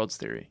 Multiple worlds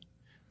theory.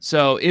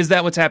 So is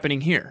that what's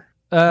happening here?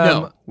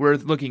 No, we're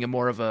looking at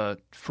more of a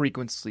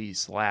frequency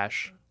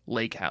 /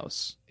 lake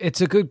house. It's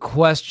a good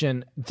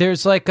question.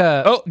 There's like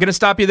a... Oh, gonna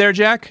stop you there,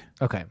 Jack?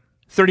 Okay.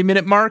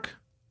 30-minute mark?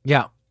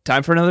 Yeah.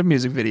 Time for another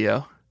music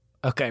video.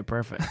 Okay,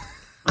 perfect.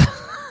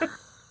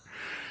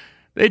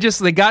 They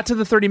got to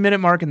the 30-minute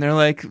mark and they're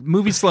like,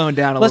 movie's slowing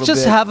down a little bit. Let's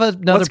just have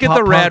another Let's get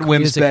the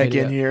Radwimps back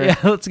in here. Yeah,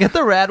 let's get the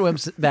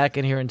Radwimps back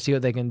in here and see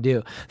what they can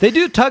do. They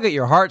do tug at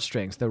your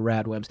heartstrings, the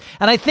Radwimps.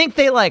 And I think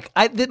they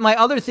my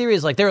other theory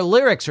is like their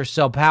lyrics are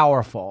so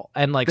powerful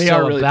and like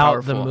so really about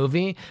powerful. The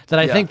movie that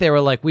I think they were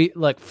like,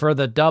 for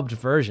the dubbed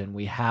version,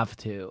 we have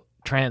to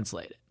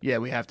translate it. Yeah,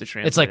 we have to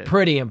translate it. It's like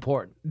pretty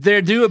important. They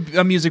do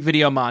a music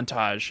video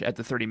montage at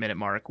the 30-minute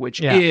mark,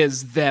 which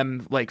is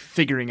them like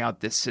figuring out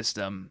this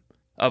system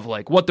of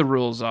like what the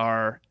rules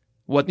are,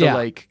 what the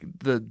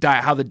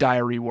how the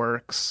diary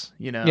works,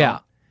 you know,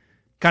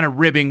 kind of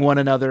ribbing one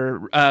another.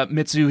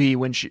 Mitsuhi,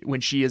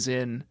 when she is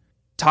in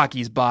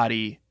Taki's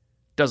body,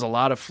 does a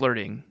lot of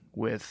flirting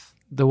with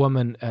the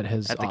woman at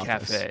the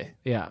office. Cafe.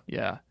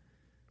 Yeah,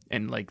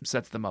 and like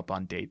sets them up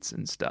on dates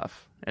and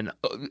stuff,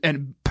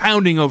 and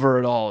pounding over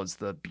it all is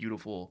the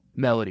beautiful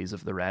melodies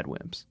of the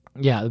Radwimps.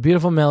 Yeah, the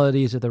beautiful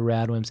melodies of the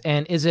Radwimps.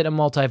 And is it a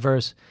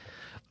multiverse?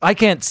 I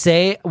can't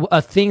say.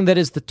 A thing that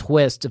is the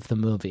twist of the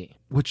movie,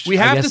 which we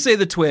have to say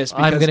the twist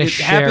because I'm going to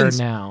share happens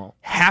now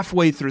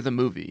halfway through the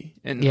movie,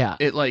 and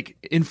it like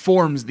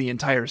informs the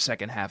entire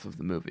second half of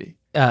the movie.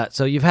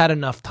 So you've had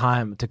enough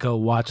time to go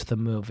watch the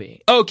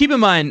movie. Oh, keep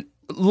in mind,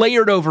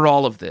 layered over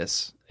all of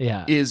this,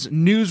 is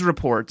news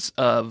reports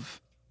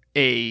of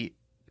a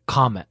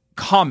comet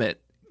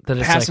that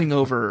is passing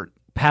over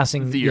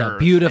the Earth,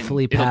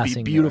 beautifully passing.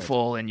 It'll be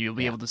beautiful, and you'll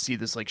be able to see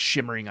this like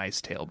shimmering ice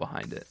tail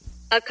behind it.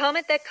 A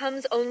comet that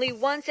comes only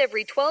once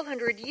every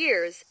 1,200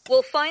 years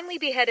will finally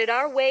be headed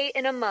our way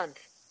in a month.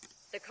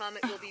 The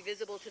comet will be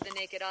visible to the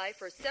naked eye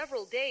for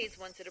several days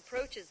once it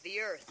approaches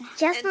the Earth.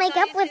 Just make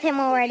up with him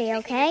already,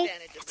 okay?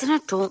 It's an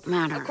adult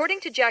matter.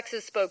 According to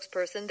Jax's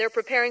spokesperson, they're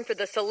preparing for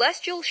the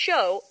celestial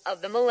show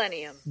of the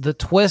millennium. The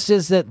twist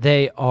is that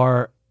they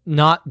are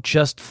not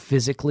just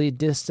physically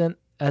distant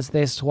as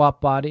they swap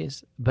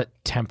bodies, but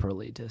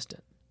temporally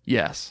distant.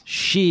 Yes.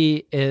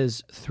 She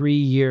is 3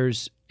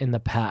 years in the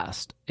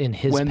past, in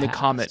his when past. The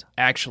comet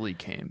actually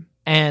came,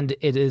 and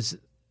it is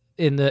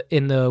in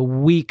the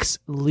weeks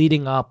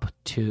leading up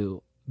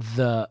to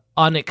the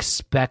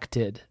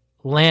unexpected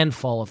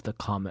landfall of the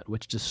comet,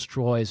 which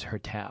destroys her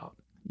town.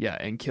 Yeah,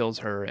 and kills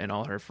her and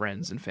all her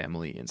friends and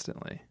family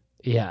instantly.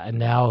 Yeah, and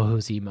now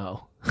who's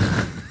emo?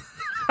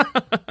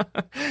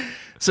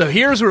 So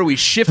here's where we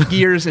shift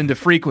gears into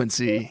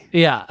frequency.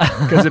 Yeah,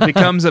 because it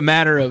becomes a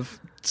matter of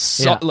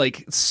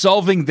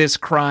solving this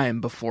crime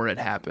before it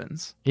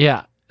happens.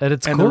 Yeah. And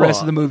it's and cool. the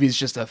rest of the movie is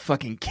just a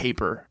fucking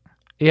caper.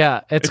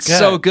 Yeah, it's good.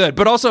 So good,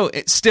 but also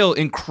it's still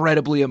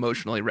incredibly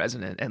emotionally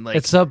resonant and like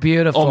it's so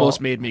beautiful. Almost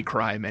made me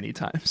cry many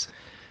times.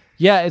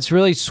 Yeah, it's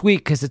really sweet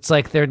because it's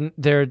like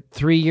they're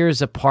 3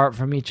 years apart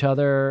from each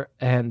other,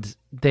 and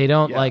they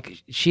don't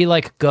like. She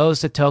like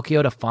goes to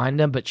Tokyo to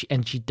find him, but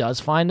she does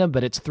find him,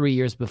 but it's 3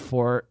 years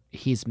before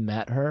he's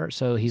met her.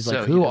 So he's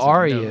like, "Who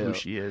are you?" Who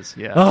she is?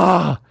 Yeah.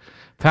 Oh,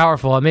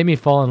 powerful. It made me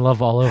fall in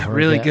love all over.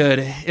 Really again.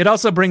 good. It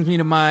also brings me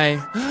to my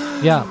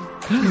yeah.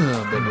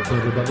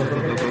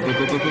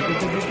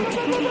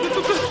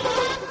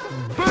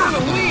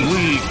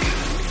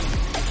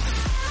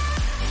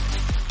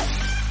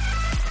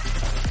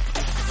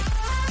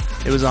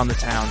 It was on the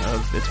town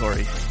of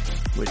Ittori,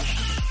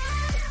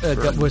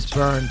 which was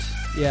burned.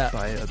 Yeah,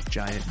 by a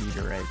giant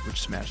meteorite, which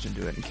smashed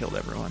into it and killed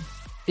everyone.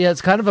 Yeah,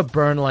 it's kind of a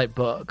burn light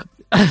book.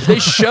 they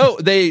show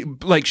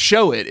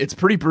it. It's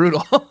pretty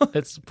brutal.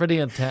 It's pretty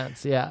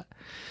intense. Yeah,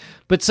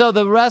 but so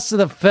the rest of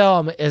the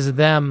film is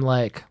them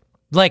like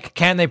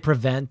can they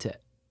prevent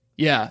it?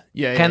 Yeah.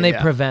 Can they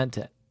prevent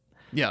it?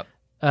 Yeah.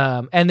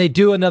 And they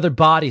do another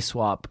body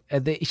swap.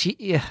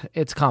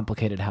 It's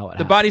complicated how it happens.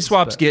 The body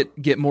swaps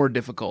get more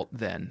difficult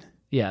then.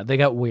 Yeah, they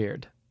got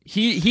weird.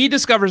 He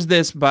discovers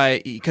this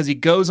because he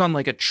goes on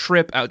like a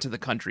trip out to the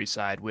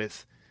countryside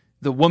with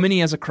the woman he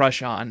has a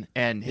crush on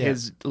and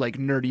his like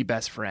nerdy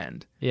best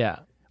friend. Yeah.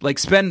 Like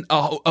spend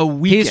a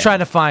weekend. He's trying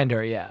to find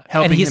her, yeah.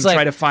 Helping he's him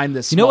try to find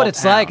this. You know what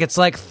it's town. like? It's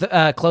like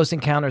Close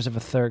Encounters of a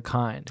Third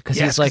Kind. Because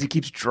he's like he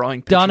keeps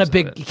drawing pictures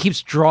he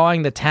keeps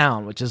drawing the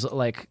town, which is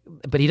like,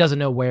 but he doesn't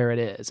know where it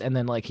is. And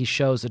then like he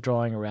shows the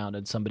drawing around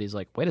and somebody's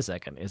like, wait a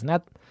second,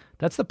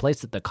 that's the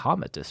place that the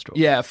comet destroyed.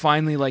 Yeah,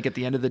 finally, like at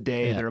the end of the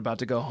day, they're about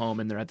to go home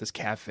and they're at this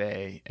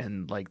cafe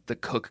and like the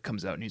cook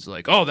comes out and he's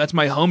like, oh, that's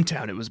my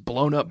hometown. It was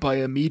blown up by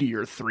a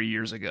meteor 3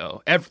 years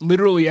ago.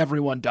 Literally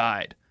everyone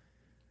died.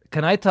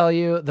 Can I tell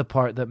you the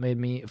part that made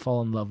me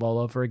fall in love all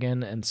over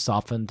again and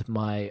softened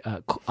my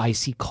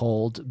icy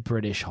cold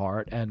British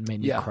heart and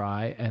made me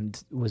cry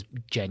and was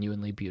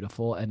genuinely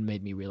beautiful and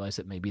made me realize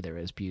that maybe there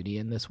is beauty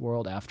in this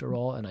world after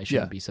all and I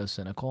shouldn't be so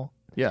cynical?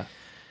 Yeah.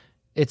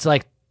 It's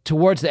like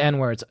towards the end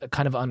where it's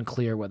kind of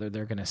unclear whether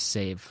they're going to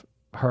save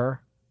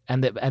her.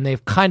 And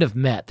they've kind of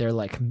met. They're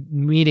like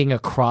meeting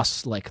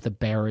across like the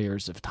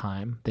barriers of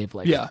time. They've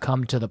like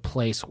come to the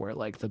place where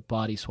like the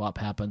body swap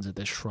happens at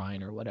this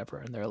shrine or whatever.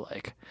 And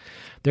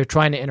they're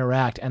trying to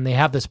interact. And they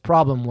have this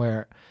problem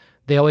where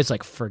they always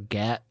like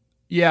forget.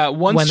 Yeah,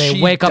 when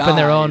they wake up in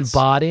their own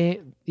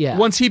body. Yeah,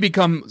 once he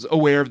becomes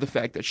aware of the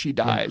fact that she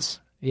dies.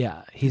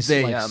 Yeah,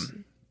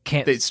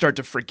 they start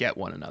to forget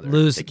one another.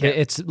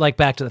 It's like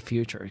Back to the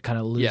Future, kind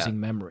of losing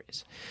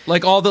memories.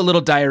 Like all the little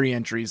diary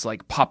entries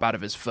like pop out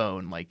of his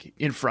phone, like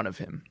in front of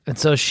him. And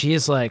so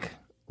she's like,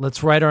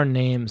 let's write our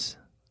names.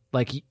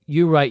 Like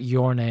you write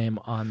your name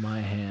on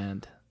my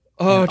hand.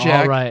 Oh,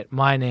 Jack. I'll write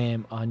my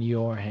name on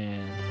your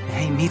hand.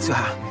 Hey,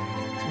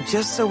 Mitsuha,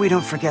 just so we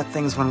don't forget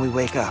things when we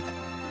wake up.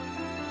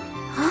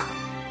 Huh?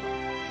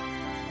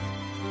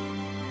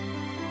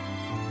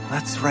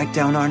 Let's write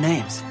down our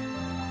names.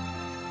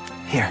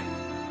 Here.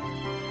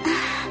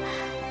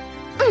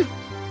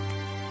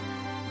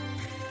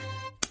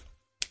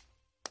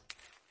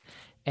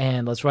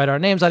 And let's write our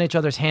names on each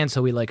other's hands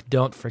so we like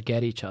don't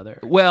forget each other.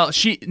 Well,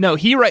 he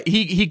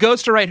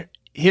goes to write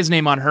his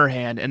name on her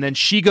hand, and then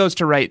she goes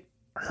to write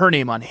her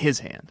name on his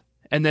hand,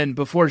 and then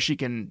before she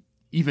can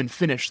even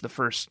finish the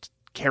first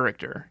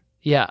character,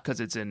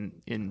 because it's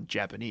in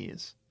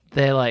Japanese,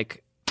 they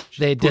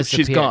disappear.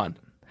 She's gone.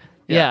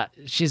 Yeah,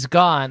 she's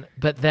gone.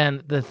 But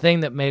then the thing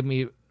that made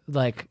me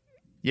like,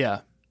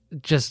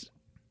 just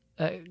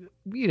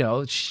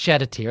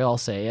shed a tear. I'll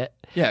say it.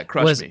 Yeah, it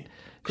crushed me.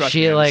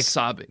 She like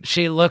sobbing.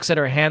 She looks at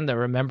her hand to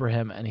remember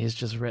him, and he's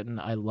just written,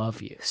 "I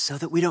love you," so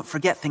that we don't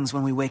forget things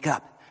when we wake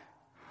up.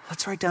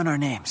 Let's write down our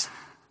names.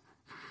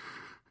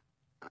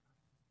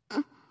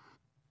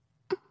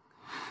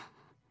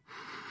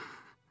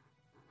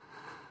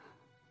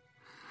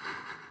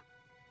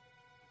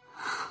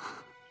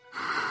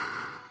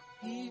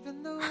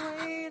 Even the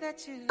way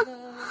that you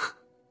look,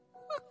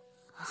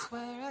 I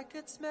swear I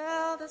could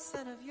smell the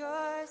scent of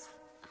yours.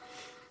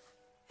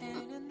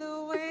 And in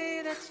the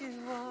way that you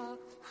walk,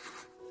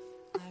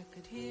 I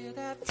could hear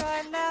that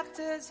bright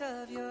laughters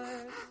of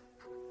yours.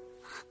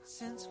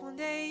 Since one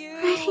day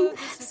you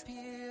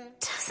disappeared,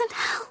 doesn't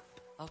help.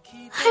 I'll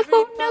keep I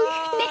won't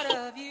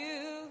know your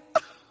name.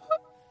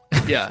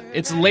 Yeah,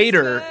 it's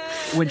later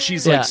when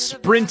she's like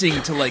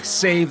sprinting to like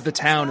save the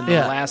town in the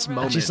last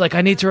moment. And she's like,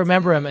 I need to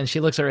remember him, and she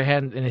looks at her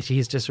hand and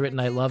he's just written,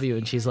 "I love you,"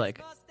 and she's like,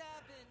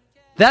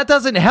 that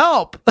doesn't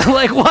help.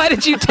 Like, why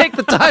did you take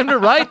the time to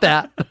write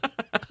that?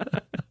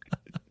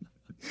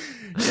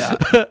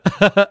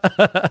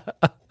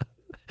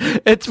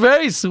 It's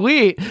very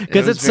sweet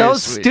because it's so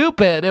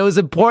stupid. It was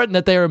important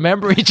that they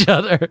remember each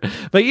other,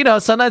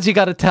 but sometimes you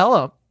got to tell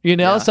them.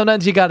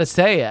 Sometimes you got to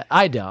say it.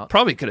 I don't.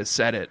 Probably could have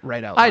said it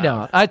right out loud. I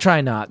don't. I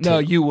try not to. No,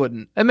 you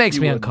wouldn't. It makes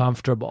me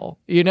uncomfortable.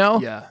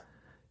 Yeah,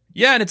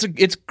 and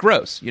it's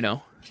gross.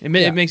 It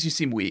makes you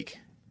seem weak.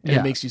 And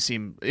it makes you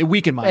seem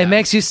weak in my eyes. It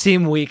makes you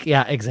seem weak.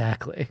 Yeah,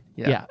 exactly.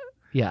 Yeah.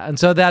 And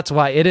so that's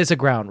why it is a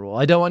ground rule.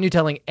 I don't want you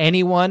telling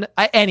anyone,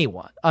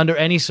 under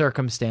any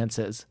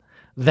circumstances,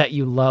 that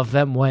you love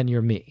them when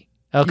you're me.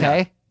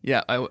 Okay?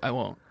 Yeah, I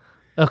won't.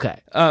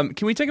 Okay. Can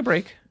we take a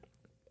break?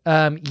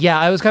 Yeah,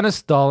 I was kind of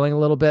stalling a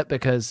little bit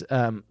because,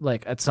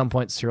 at some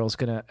point, Cyril's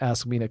going to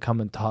ask me to come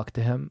and talk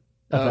to him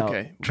about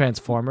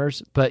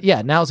Transformers. But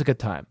yeah, now's a good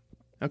time.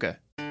 Okay.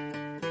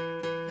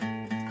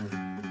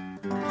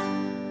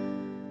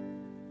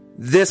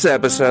 This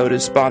episode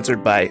is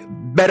sponsored by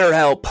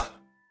BetterHelp.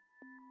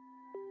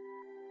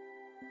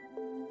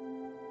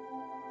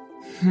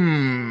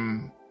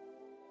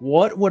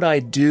 What would I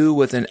do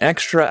with an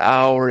extra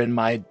hour in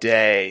my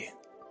day?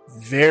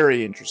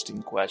 Very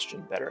interesting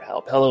question,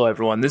 BetterHelp. Hello,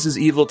 everyone. This is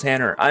Evil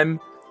Tanner. I'm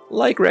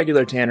like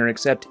regular Tanner,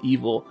 except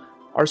evil.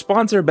 Our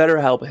sponsor,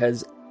 BetterHelp,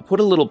 has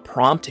put a little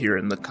prompt here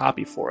in the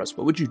copy for us.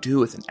 What would you do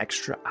with an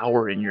extra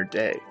hour in your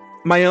day?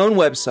 My own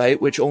website,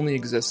 which only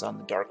exists on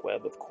the dark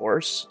web, of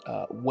course,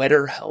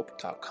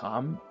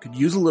 wetterhelp.com, could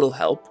use a little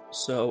help.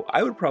 So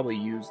I would probably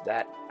use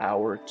that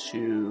hour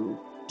to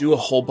do a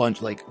whole bunch,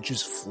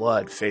 just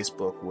flood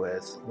Facebook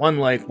with one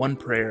like, one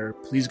prayer.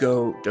 Please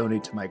go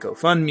donate to my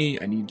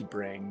GoFundMe. I need to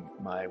bring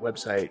my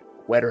website,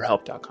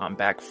 wetterhelp.com,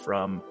 back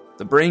from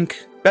the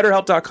brink.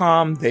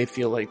 BetterHelp.com, they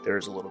feel like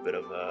there's a little bit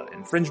of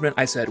infringement.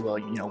 I said, well,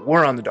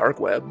 we're on the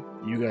dark web.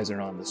 You guys are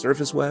on the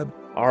surface web.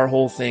 Our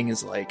whole thing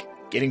is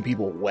getting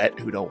people wet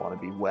who don't want to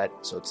be wet.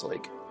 So it's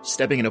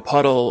stepping in a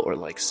puddle or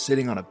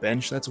sitting on a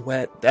bench that's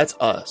wet. That's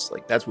us.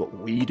 That's what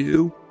we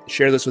do.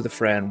 Share this with a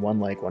friend. One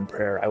like, one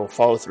prayer. I will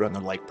follow through on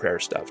the prayer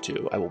stuff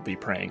too. I will be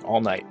praying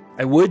all night.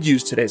 I would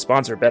use today's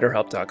sponsor,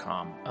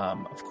 BetterHelp.com.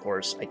 Of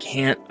course, I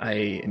can't. I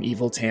am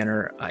Evil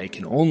Tanner. I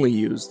can only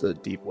use the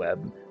deep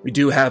web. We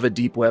do have a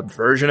deep web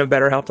version of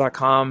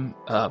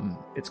BetterHelp.com.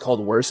 It's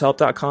called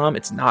WorseHelp.com.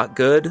 It's not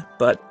good,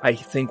 but I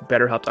think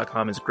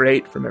BetterHelp.com is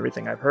great from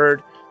everything I've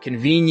heard.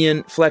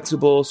 Convenient,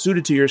 flexible,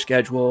 suited to your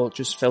schedule.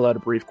 Just fill out a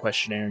brief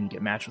questionnaire and you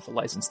get matched with a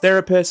licensed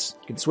therapist.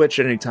 You can switch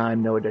at any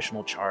time, no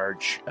additional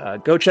charge.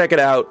 Go check it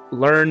out.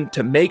 Learn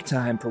to make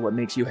time for what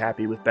makes you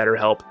happy with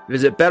BetterHelp.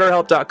 Visit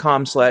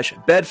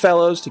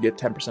BetterHelp.com/bedfellows to get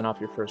 10% off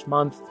your first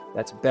month.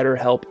 That's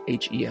BetterHelp,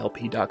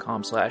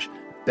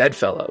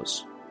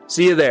 HELP.com/bedfellows.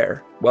 See you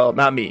there. Well,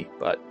 not me,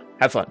 but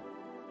have fun.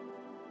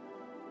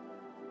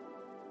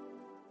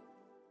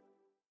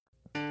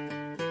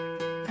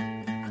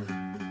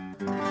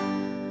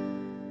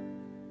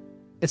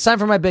 It's time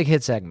for my big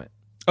hit segment.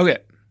 Okay.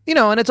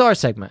 And it's our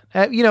segment.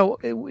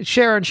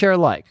 Share and share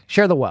alike.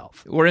 Share the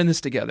wealth. We're in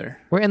this together.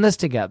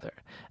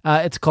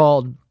 It's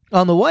called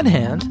On the One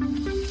Hand.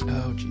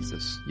 Oh,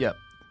 Jesus. Yep.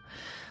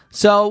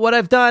 So what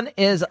I've done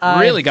is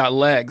I really got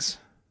legs.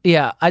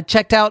 Yeah, I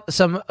checked out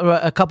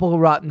a couple of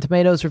Rotten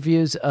Tomatoes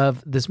reviews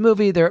of this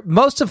movie.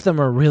 Most of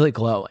them are really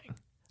glowing.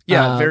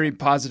 Yeah, very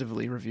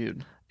positively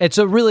reviewed. It's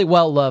a really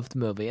well-loved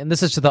movie, and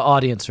this is to the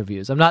audience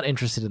reviews. I'm not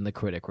interested in the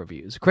critic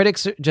reviews.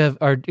 Critics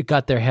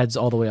got their heads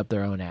all the way up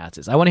their own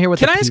asses. I want to hear what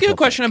Can I ask you a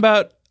question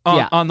about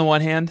On the One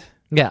Hand?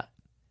 Yeah.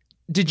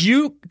 Did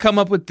you come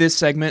up with this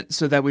segment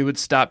so that we would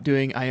stop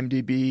doing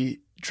IMDb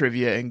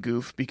trivia and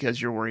goof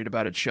because you're worried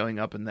about it showing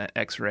up in the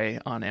X-ray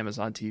on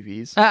Amazon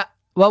TVs?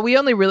 Well, we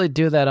only really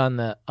do that on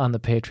the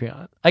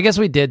Patreon. I guess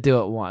we did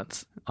do it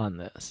once on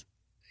this.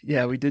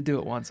 Yeah, we did do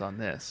it once on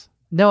this.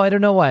 No, I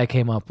don't know why I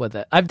came up with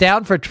it. I'm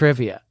down for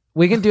trivia.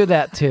 We can do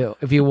that too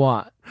if you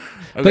want.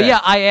 Okay. But yeah,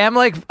 I am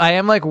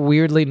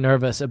weirdly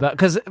nervous about,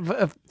 because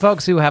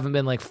folks who haven't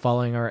been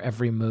following our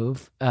every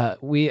move,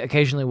 we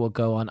occasionally will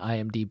go on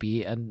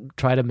IMDb and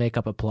try to make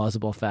up a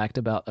plausible fact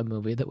about a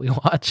movie that we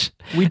watch.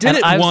 We did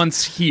it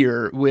once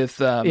here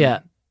with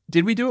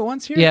Did we do it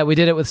once here? Yeah, we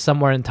did it with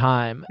Somewhere in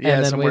Time. Yeah,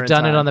 and then we've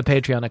done it on the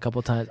Patreon a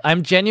couple times.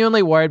 I'm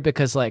genuinely worried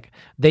because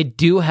they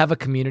do have a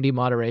community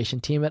moderation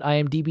team at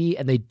IMDb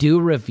and they do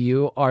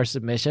review our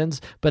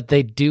submissions, but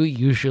they do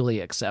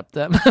usually accept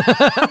them.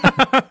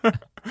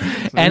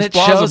 And it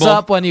shows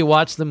up when you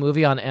watch the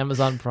movie on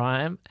Amazon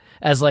Prime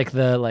as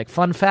the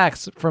fun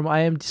facts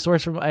from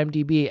source from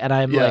IMDb, and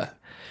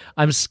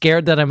I'm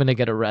scared that I'm going to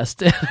get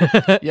arrested.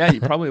 Yeah,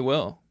 you probably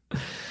will.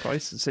 Probably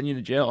send you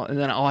to jail, and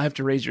then I'll have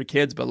to raise your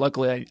kids. But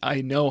luckily,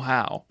 I know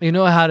how. You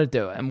know how to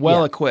do it. I'm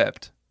well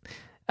equipped.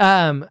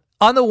 On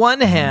the one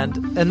hand,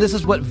 and this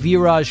is what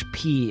Viraj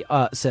P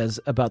says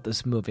about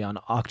this movie on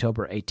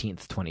October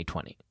 18th,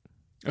 2020.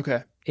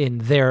 Okay. In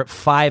their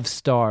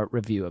 5-star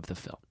review of the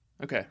film.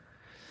 Okay.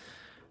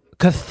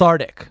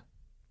 Cathartic.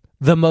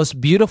 The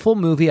most beautiful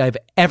movie I've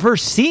ever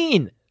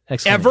seen!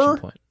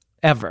 Ever?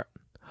 Ever.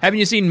 Haven't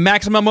you seen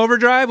Maximum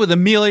Overdrive with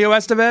Emilio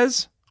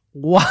Estevez?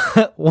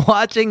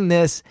 Watching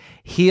this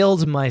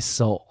healed my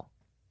soul.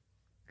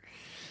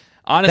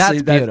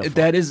 Honestly,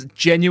 that is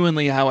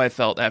genuinely how I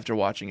felt after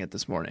watching it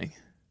this morning.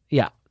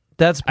 Yeah,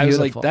 that's beautiful. I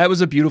was like, that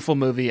was a beautiful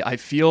movie. I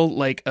feel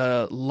like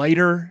a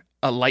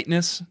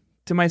lightness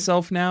to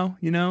myself now,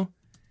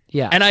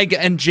 Yeah. And I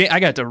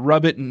got to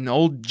rub it in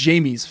old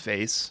Jamie's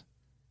face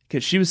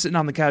because she was sitting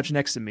on the couch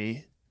next to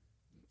me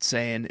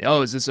saying,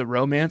 "Oh, is this a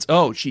romance?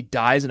 Oh, she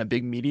dies in a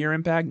big meteor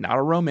impact. Not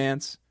a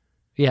romance."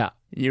 Yeah.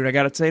 You know what I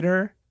got to say to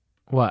her?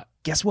 What?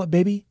 Guess what,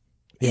 baby?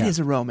 Yeah. It is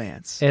a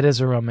romance. It is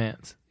a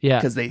romance. Yeah.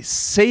 Because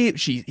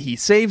he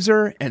saves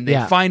her, and they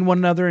find one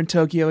another in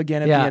Tokyo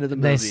again at the end of the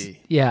movie.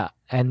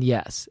 And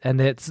yes, and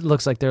it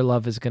looks like their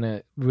love is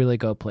gonna really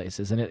go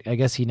places. And I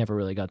guess he never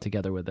really got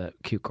together with that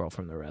cute girl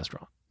from the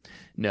restaurant.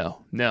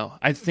 No.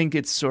 I think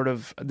it's sort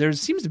of, there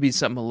seems to be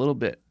something a little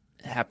bit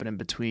happening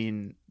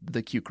between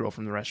the cute girl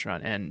from the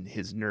restaurant and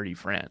his nerdy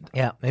friend.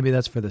 Yeah, maybe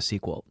that's for the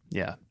sequel.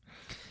 Yeah.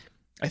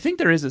 I think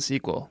there is a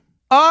sequel.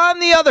 On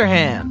the other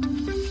hand,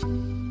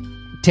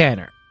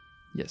 Tanner.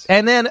 Yes.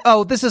 And then,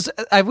 this is,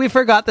 we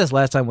forgot this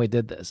last time we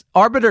did this.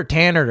 Arbiter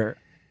Tanner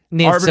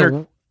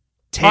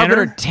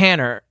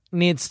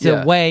needs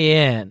to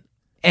weigh in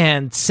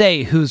and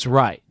say who's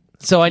right.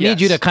 So I need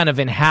you to kind of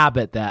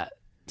inhabit that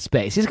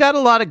space. He's got a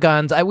lot of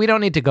guns. We don't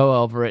need to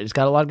go over it. He's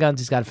got a lot of guns.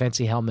 He's got a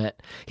fancy helmet.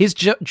 He's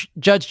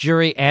judge,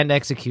 jury, and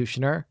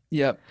executioner.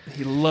 Yep.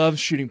 He loves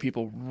shooting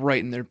people right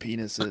in their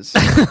penises.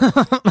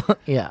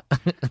 Yeah.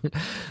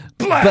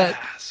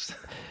 Blast!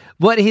 But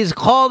what he's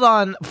called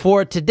on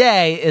for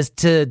today is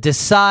to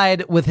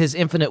decide with his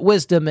infinite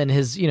wisdom and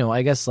his,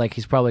 I guess like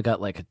he's probably got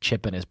like a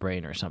chip in his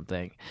brain or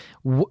something.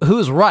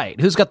 Who's right?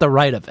 Who's got the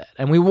right of it?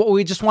 And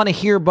we just want to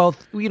hear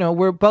both.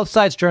 We're both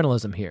sides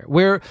journalism here.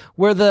 We're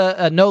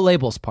the no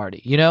labels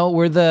party.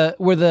 We're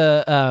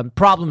the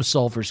problem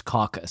solvers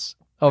caucus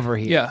over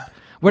here. Yeah,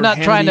 we're not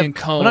trying to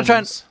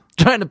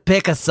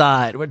pick a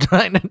side. We're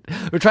trying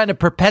to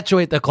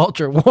perpetuate the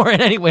culture war in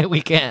any way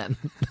we can.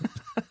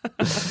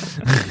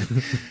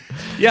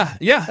 Yeah,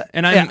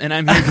 and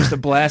I'm here just to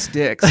blast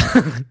dicks.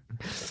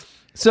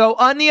 So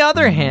on the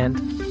other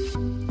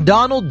hand,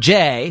 Donald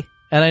J,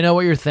 and I know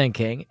what you're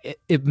thinking,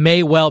 it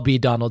may well be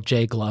Donald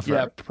J. Glover.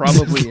 Yeah,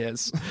 probably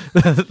is.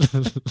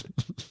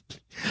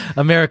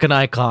 American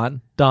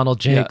icon, Donald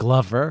J.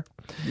 Glover.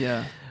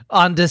 Yeah.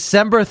 On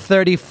December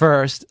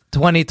 31st,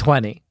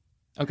 2020.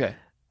 Okay.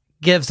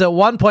 Gives a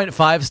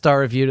 1.5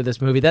 star review to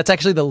this movie. That's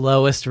actually the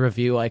lowest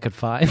review I could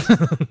find.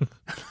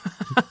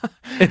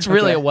 It's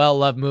really a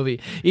well-loved movie.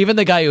 Even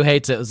the guy who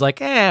hates it was like,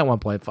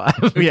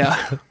 1.5.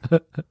 Yeah.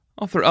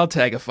 I'll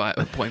tag a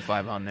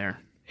 0.5 on there.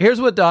 Here's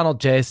what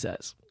Donald J.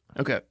 says.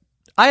 Okay.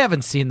 I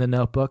haven't seen The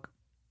Notebook,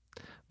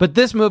 but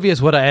this movie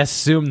is what I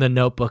assume The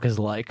Notebook is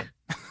like.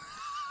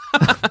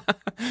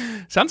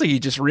 Sounds like he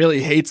just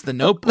really hates The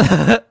Notebook.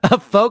 A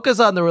focus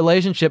on the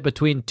relationship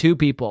between two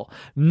people.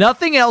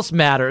 Nothing else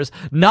matters.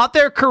 Not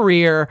their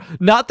career,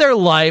 not their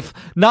life,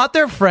 not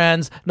their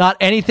friends, not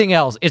anything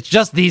else. It's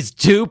just these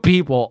two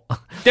people.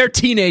 They're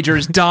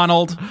teenagers,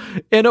 Donald.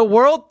 In a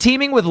world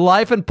teeming with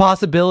life and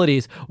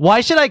possibilities,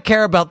 why should I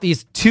care about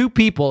these two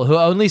people who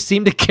only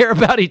seem to care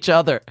about each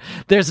other?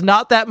 There's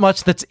not that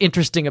much that's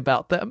interesting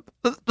about them.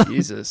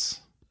 Jesus.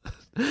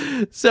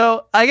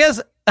 So, I guess...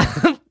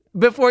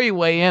 Before you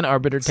weigh in,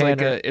 Arbiter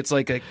Tanner. It's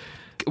like a,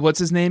 what's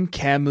his name?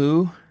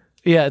 Camus?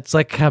 Yeah, it's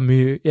like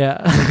Camus.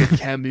 Yeah. It's like a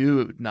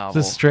Camus novel.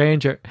 It's a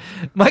stranger.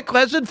 My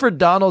question for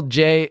Donald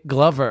J.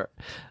 Glover,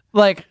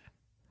 like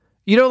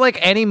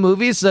any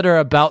movies that are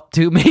about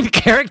two main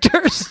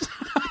characters?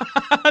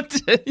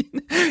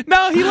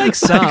 No, he likes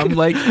some.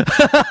 Like,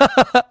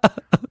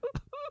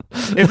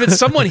 if it's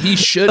someone he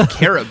should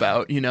care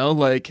about,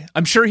 like,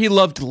 I'm sure he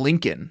loved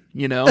Lincoln,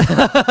 He's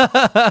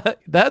like,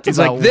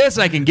 this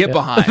I can get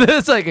behind.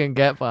 This I can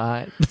get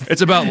behind.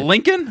 It's about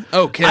Lincoln?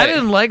 Okay. I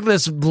didn't like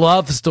this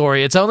love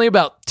story. It's only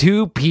about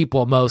two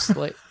people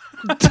mostly.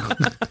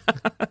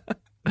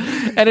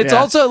 And it's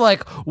also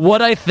like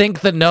what I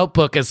think The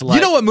Notebook is like.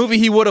 You know what movie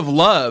he would have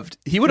loved?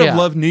 He would have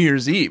loved New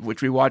Year's Eve,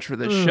 which we watched for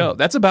this show.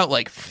 That's about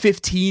like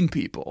 15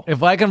 people.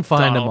 If I can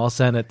find him, I'll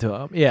send it to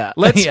him. Yeah.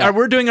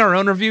 We're doing our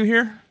own review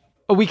here?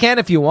 We can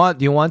if you want.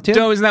 Do you want to?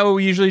 No, isn't that what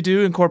we usually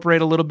do?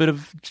 Incorporate a little bit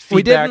of feedback?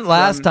 We didn't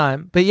last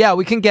time, but yeah,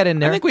 we can get in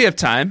there. I think we have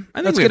time.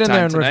 Let's get in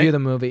there and review the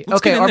movie.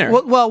 Okay.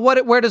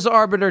 Where does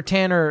Arbiter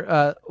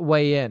Tanner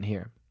weigh in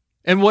here?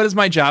 And what is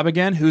my job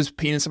again? Whose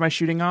penis am I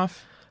shooting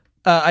off?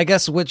 I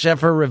guess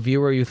whichever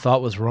reviewer you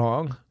thought was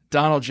wrong.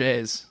 Donald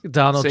J's.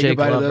 Donald J. Say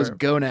goodbye Glover. to those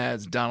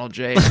gonads, Donald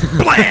J.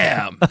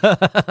 Blam!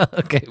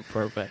 Okay,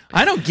 perfect.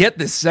 I don't get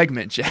this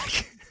segment,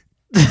 Jack.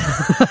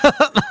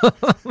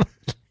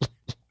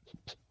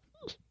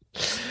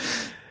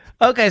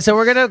 Okay, so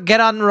we're going to get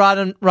on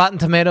Rotten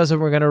Tomatoes and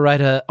we're going to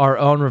write our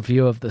own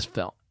review of this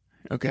film.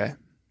 Okay.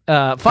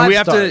 5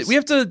 stars. We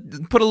have to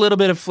put a little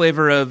bit of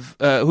flavor of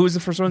who was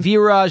the first one?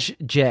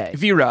 Viraj J.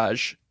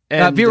 Viraj.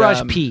 And,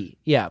 Viraj P.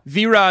 Yeah.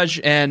 Viraj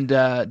and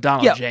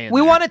Donald J.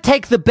 We want to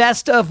take the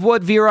best of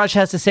what Viraj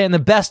has to say and the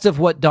best of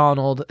what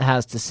Donald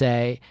has to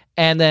say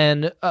and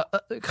then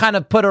kind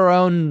of put our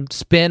own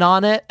spin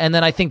on it. And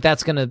then I think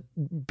that's going to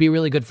be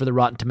really good for the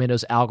Rotten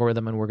Tomatoes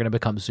algorithm and we're going to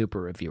become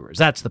super reviewers.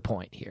 That's the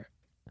point here.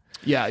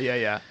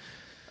 Yeah.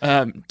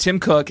 Tim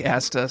Cook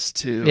asked us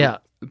to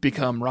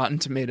become Rotten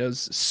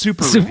Tomatoes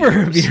super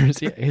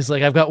reviewers. Yeah. He's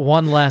like, I've got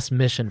one last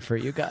mission for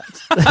you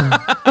guys.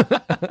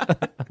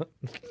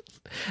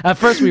 At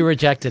first we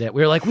rejected it.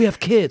 We were like, we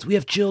have kids, we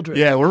have children.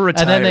 Yeah, we're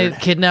retired. And then they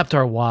kidnapped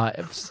our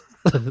wives.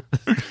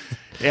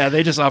 Yeah,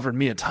 they just offered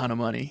me a ton of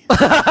money.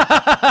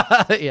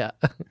 Yeah.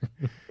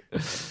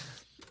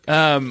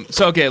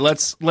 So okay,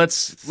 let's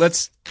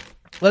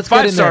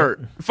 5 star.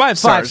 5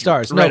 stars. 5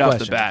 stars, right no off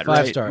question. the bat. 5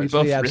 right? stars. We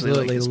both We really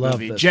absolutely liked this love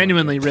movie. this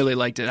Genuinely, really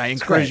liked it. I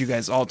encourage great. you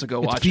guys all to go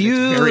watch It's it.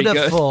 It's very good.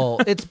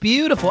 beautiful. It's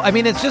beautiful. I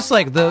mean, it's just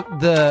like the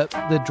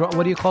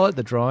what do you call it?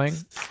 The drawing.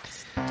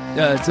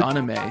 It's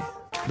anime.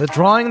 The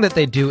drawing that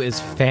they do is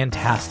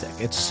fantastic.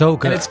 It's so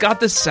good. And it's got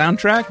this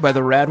soundtrack by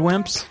the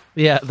Radwimps.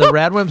 Yeah, the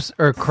Radwimps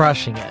are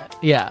crushing it.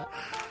 Yeah.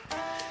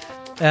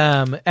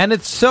 And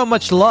it's so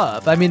much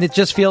love. I mean, it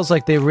just feels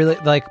like they really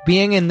like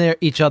being in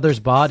each other's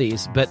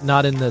bodies, but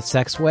not in the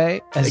sex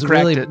way, has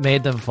really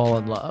made them fall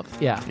in love.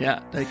 Yeah.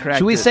 Yeah, they cracked it.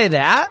 Should we say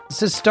that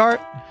to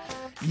start?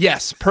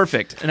 Yes,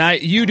 perfect.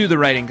 And you do the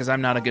writing because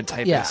I'm not a good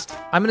typist.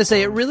 Yeah. I'm going to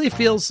say it really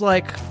feels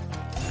like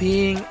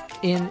being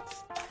in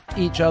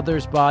each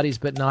other's bodies,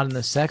 but not in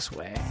the sex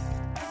way.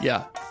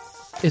 Yeah.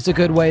 It's a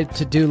good way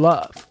to do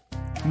love.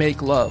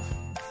 Make love.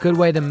 Good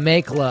way to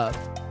make love,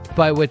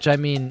 by which I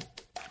mean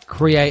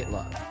create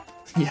love.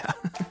 Yeah.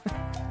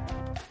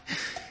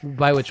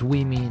 By which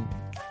we mean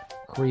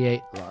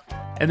create love.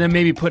 And then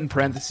maybe put in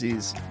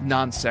parentheses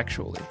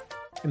non-sexually.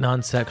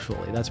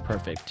 Non-sexually. That's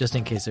perfect. Just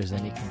in case there's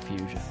any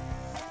confusion.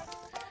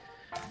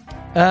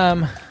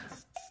 I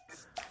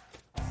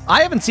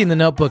haven't seen The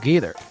Notebook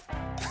either.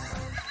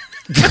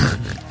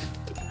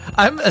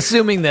 I'm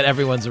assuming that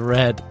everyone's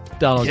read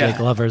Donald J.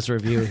 Glover's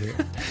review here.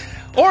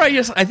 Or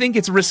I think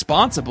it's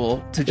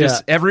responsible to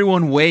just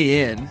everyone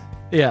weigh in.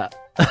 Yeah.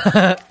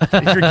 If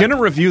you're going to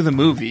review the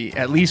movie,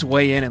 at least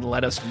weigh in and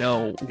let us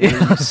know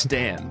where you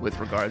stand with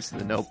regards to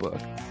The Notebook.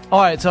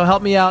 All right, so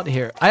help me out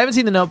here. I haven't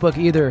seen The Notebook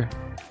either,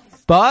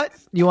 but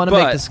you want to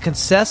make this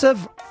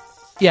concessive?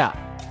 Yeah,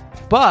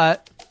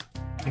 but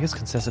I guess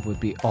concessive would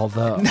be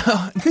although.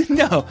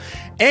 No.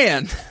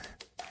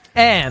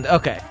 And,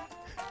 okay.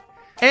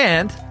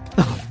 And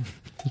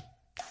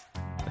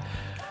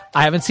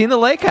I haven't seen The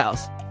Lake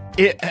House.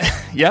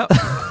 Yep.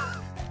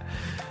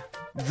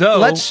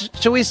 Though,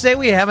 shall we say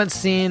we haven't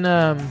seen...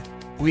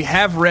 we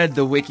have read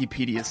the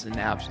Wikipedia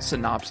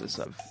synopsis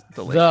of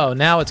The Lake House. Though,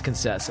 now it's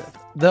concessive.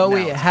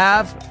 We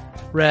have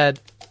read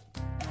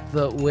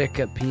the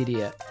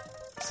Wikipedia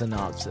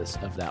synopsis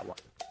of that one.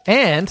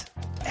 And...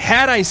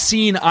 had I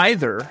seen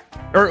either,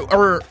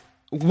 or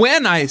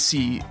when I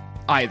see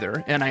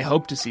either, and I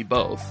hope to see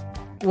both.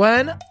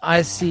 When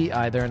I see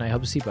either, and I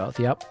hope to see both,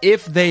 yep.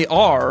 If they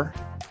are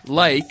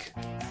like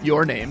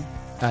your name...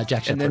 Jack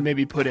Shepherd. And then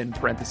maybe put in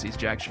parentheses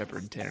Jack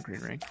Shepherd and Tanner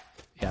Green Ring.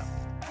 Yeah.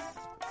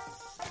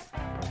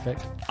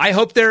 Perfect. I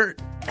hope they're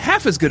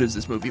half as good as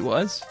this movie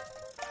was.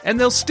 And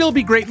they'll still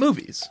be great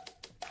movies.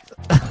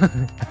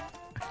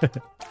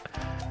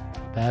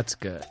 That's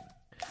good.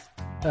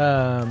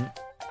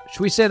 Should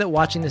we say that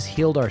watching this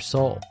healed our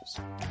souls?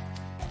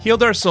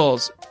 Healed our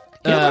souls.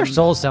 Healed our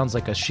souls sounds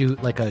like a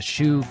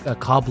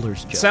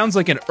cobbler's joke. Sounds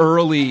like an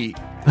early,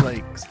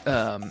 what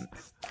are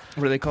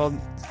they called?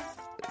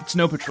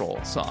 Snow Patrol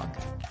song.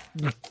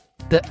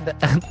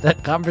 That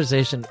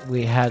conversation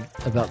we had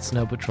about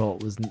Snow Patrol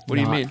was not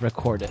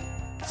recorded.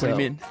 What do you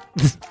mean?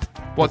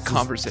 What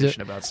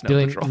conversation about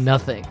Snow Patrol? Doing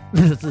nothing.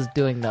 This is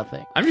doing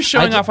nothing. I'm just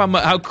showing off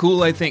how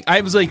cool I think.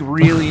 I was like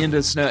really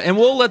into snow, and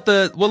we'll let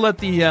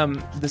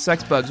the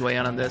sex bugs weigh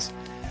in on this.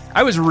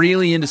 I was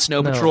really into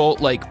Snow Patrol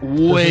like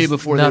way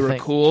before they were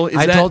cool. Is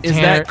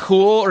that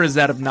cool or is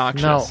that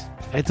obnoxious? No,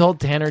 I told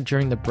Tanner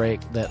during the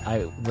break that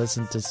I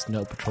listened to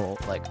Snow Patrol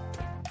like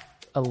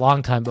a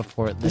long time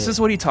before. This is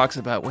what he talks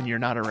about when you're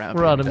not around.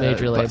 We're on a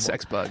major label.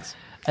 Sex bugs.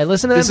 I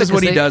listen to them. This is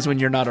what he does when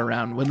you're not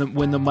around.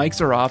 When the mics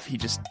are off, he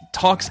just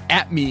talks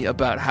at me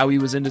about how he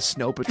was into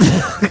Snow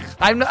Patrol.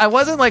 I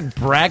wasn't like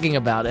bragging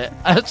about it.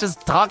 I was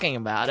just talking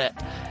about it.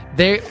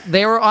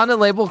 They were on a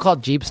label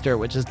called Jeepster,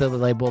 which is the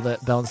label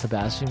that Belle and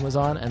Sebastian was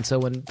on. And so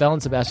when Belle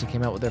and Sebastian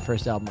came out with their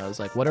first album, I was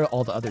like, what are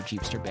all the other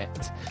Jeepster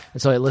bands?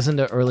 And so I listened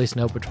to early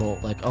Snow Patrol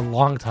like a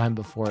long time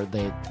before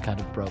they kind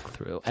of broke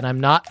through.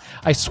 And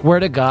I swear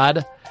to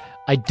God,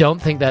 I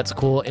don't think that's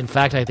cool. In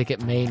fact, I think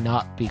it may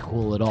not be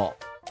cool at all.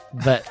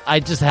 But I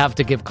just have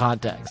to give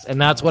context. And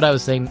that's what I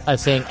was saying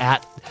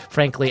at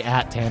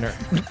Tanner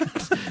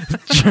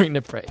during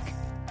the break.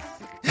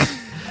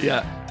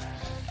 Yeah.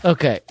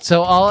 Okay,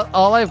 so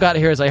all I've got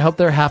here is I hope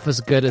they're half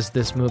as good as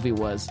this movie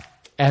was,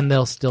 and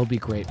they'll still be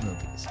great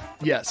movies.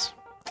 Yes.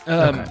 We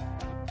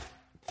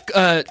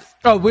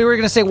were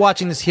going to say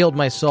watching this healed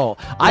my soul.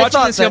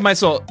 Healed my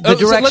soul. The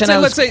direction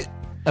let's say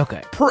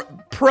okay.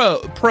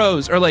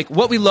 Pros are like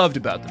what we loved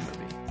about the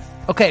movie.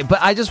 Okay, but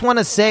I just want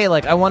to say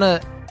like I want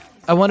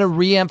to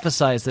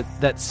re-emphasize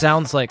that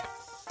sounds like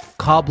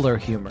cobbler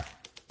humor.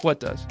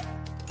 What does?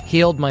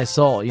 Healed my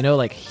soul. You know,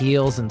 like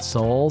heels and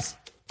souls.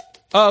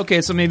 Oh,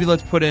 okay. So maybe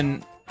let's put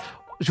in.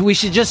 We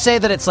should just say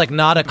that it's like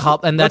not a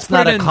and that's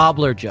not a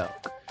cobbler joke.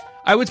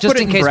 I would just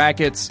put it in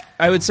brackets.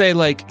 I would say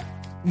like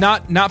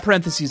not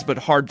parentheses, but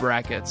hard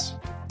brackets.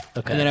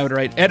 Okay. And then I would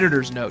write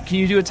editor's note. Can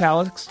you do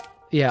italics?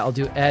 Yeah, I'll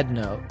do ed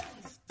note :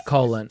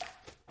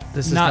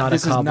 This is not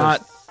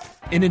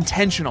an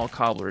intentional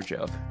cobbler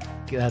joke.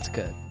 That's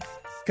good.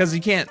 Because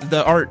you can't.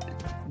 The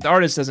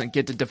artist doesn't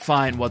get to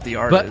define what the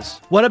art But is.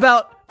 what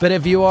about? But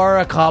if you are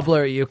a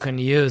cobbler, you can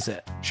use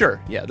it.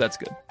 Sure. Yeah, that's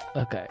good.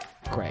 Okay,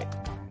 great.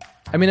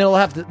 I mean, you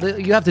have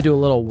to do a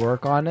little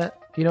work on it.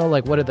 You know,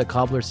 like what did the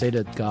cobbler say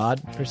to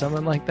God or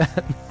something like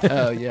that?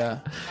 Oh yeah,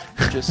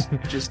 just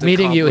a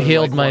meeting you cobbler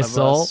healed like my one of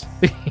soul. us.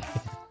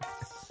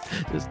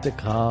 Just a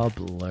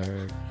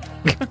cobbler.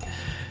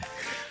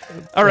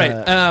 All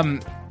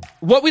right.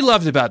 What we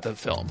loved about the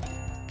film,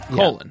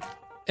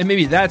 and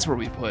maybe that's where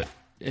we put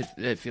it.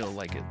 It feels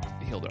like it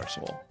healed our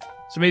soul.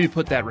 So maybe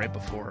put that right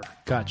before.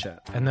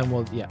 Gotcha. And then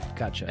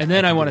gotcha. And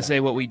then I want to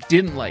say what we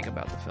didn't like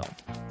about the film.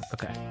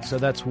 Okay, so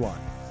that's one.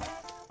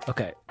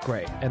 Okay,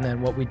 great. And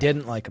then what we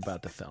didn't like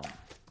about the film.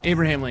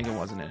 Abraham Lincoln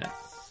wasn't in it.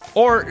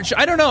 Or,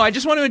 I don't know, I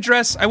just want to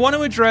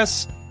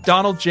address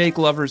Donald J.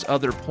 Glover's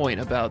other point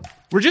about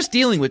we're just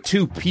dealing with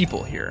two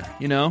people here,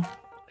 you know?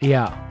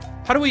 Yeah.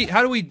 How do we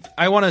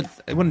I want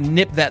to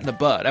nip that in the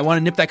bud. I want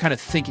to nip that kind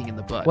of thinking in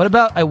the bud. What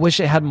about I wish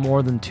it had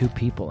more than two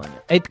people in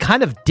it? It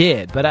kind of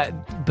did, but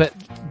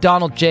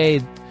Donald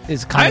J.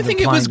 is kind of I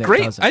think it was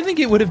great. Doesn't. I think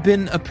it would have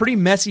been a pretty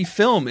messy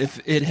film if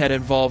it had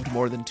involved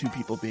more than two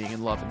people being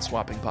in love and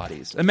swapping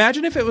bodies.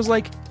 Imagine if it was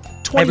like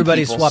 20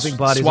 everybody's people swapping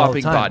bodies all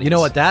the time. bodies. You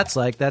know what that's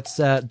like? That's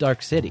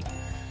Dark City.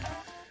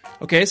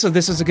 Okay, so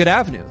this is a good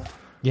avenue.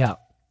 Yeah.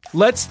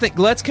 Let's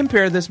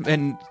compare this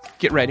and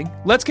get ready.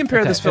 Let's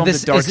compare this film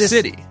to Dark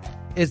City.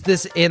 Is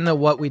this in the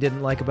what we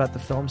didn't like about the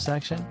film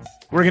section?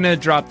 We're gonna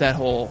drop that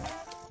whole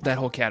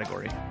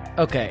category.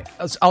 Okay,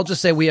 I'll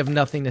just say we have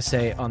nothing to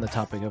say on the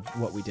topic of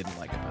what we didn't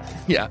like about it.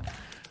 Yeah.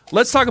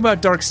 Let's talk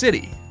about Dark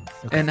City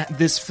and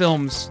this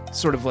film's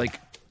sort of like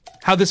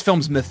how this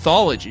film's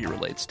mythology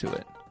relates to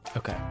it.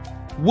 Okay.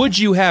 Would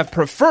you have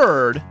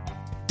preferred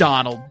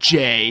Donald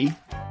J.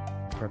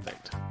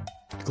 Perfect.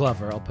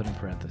 Glover, I'll put in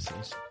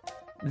parentheses.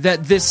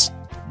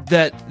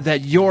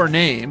 That your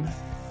name,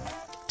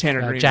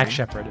 Tanner Green, Jack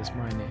Shepherd is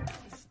my name.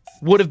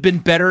 Would have been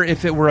better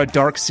if it were a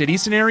Dark City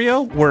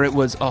scenario where it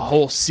was a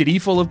whole city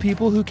full of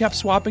people who kept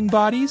swapping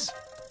bodies.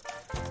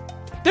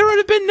 There would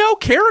have been no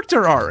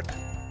character arc.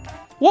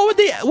 What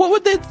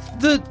would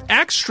the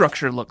act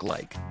structure look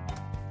like?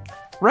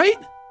 Right?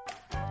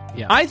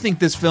 Yeah. I think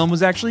this film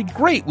was actually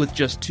great with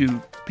just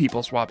two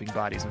people swapping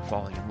bodies and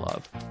falling in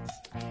love.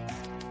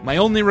 My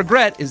only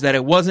regret is that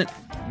it wasn't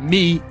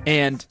me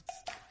and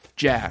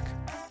Jack.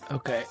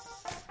 Okay.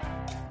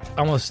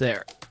 Almost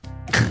there.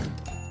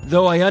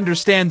 Though I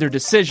understand their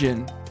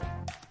decision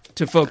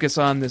to focus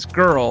on this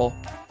girl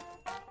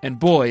and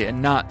boy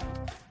and not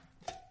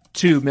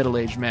two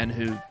middle-aged men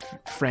who,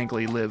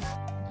 frankly, live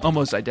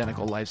almost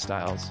identical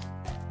lifestyles.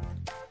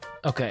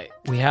 Okay,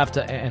 we have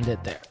to end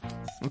it there.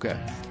 Okay.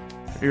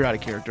 You're out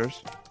of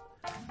characters.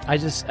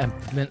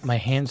 My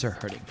hands are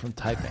hurting from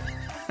typing.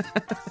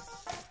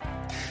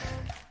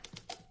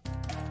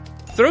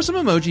 Throw some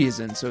emojis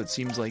in so it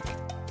seems like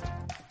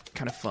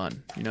kind of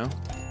fun, you know?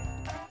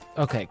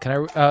 Okay,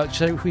 can I?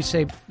 Should we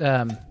say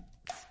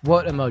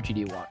what emoji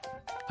do you want?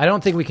 I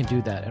don't think we can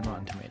do that in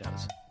Rotten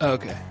Tomatoes.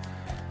 Okay.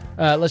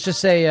 Let's just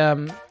say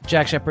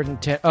Jack Shepherd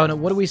and oh no,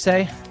 what do we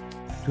say?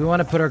 Do we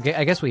want to put our?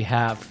 I guess we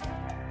have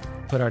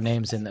put our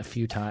names in a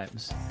few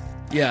times.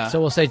 Yeah. So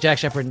we'll say Jack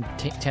Shepherd and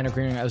Tanner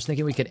Greenring. I was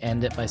thinking we could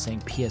end it by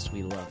saying, "P.S.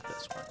 We love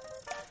this one."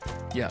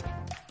 Yeah.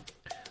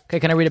 Okay,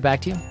 can I read it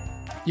back to you?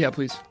 Yeah,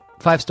 please.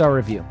 5-star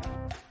review.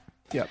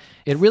 Yep.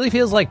 It really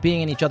feels like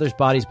being in each other's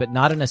bodies, but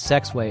not in a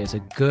sex way, is a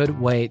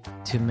good way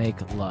to make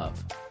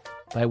love.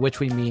 By which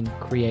we mean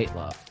create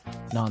love,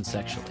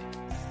 non-sexually.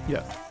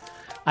 Yeah.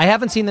 I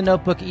haven't seen The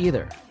Notebook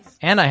either,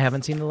 and I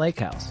haven't seen The Lake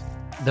House,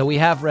 though we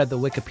have read the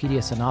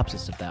Wikipedia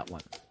synopsis of that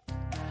one.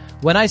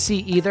 When I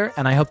see either,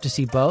 and I hope to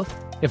see both,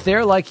 if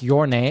they're like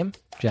Your Name,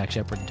 Jack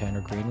Shepherd and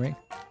Tanner Greenring,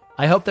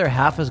 I hope they're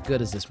half as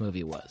good as this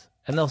movie was,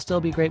 and they'll still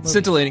be great movies.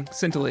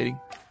 Scintillating.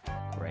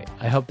 Great.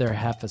 I hope they're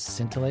half as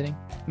scintillating.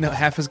 No,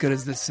 half as good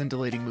as this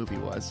scintillating movie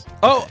was.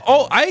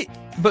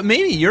 But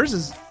maybe yours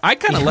is. I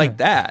kind of like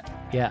that.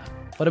 Yeah.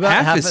 What about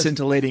half as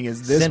scintillating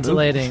as this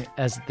scintillating movie?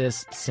 as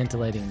this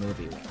scintillating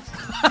movie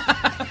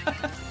was?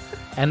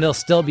 And they'll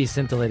still be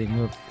scintillating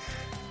movies.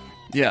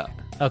 Yeah.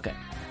 Okay.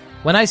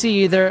 When I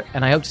see either,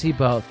 and I hope to see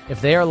both,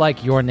 if they are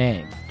like Your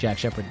Name, Jack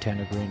Shepherd and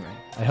Tanner Greenring,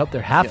 I hope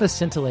they're half as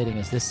scintillating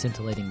as this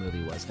scintillating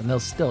movie was, and they'll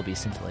still be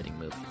scintillating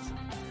movies.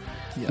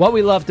 Yeah. What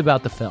we loved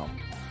about the film.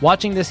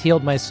 Watching this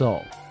healed my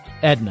soul.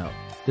 Ed note.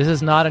 This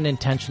is not an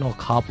intentional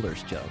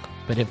cobbler's joke,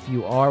 but if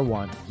you are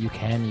one, you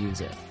can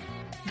use it.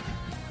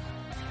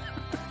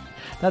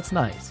 That's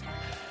nice.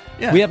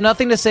 Yeah. We have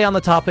nothing to say on the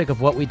topic of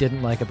what we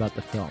didn't like about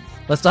the film.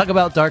 Let's talk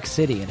about Dark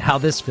City and how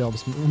this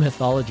film's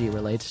mythology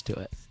relates to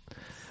it.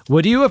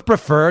 Would you have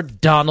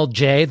preferred, Donald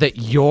J., that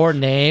Your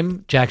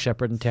Name, Jack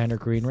Shepherd and Tanner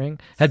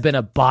Greenring, had been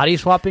a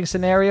body-swapping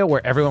scenario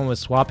where everyone was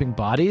swapping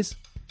bodies?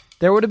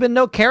 There would have been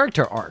no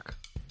character arc.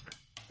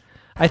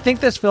 I think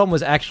this film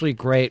was actually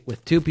great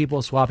with two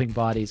people swapping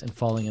bodies and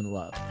falling in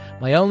love.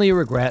 My only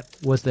regret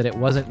was that it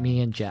wasn't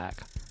me and Jack,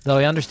 though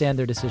I understand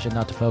their decision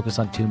not to focus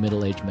on two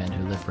middle-aged men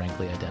who live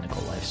frankly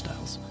identical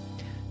lifestyles.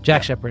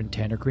 Jack Shepherd and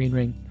Tanner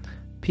Greenring.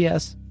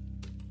 P.S.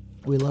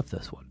 We love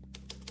this one.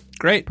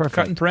 Great. Perfect.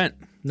 Cut and print.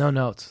 No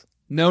notes.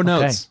 No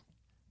notes.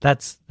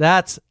 That's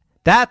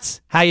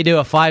how you do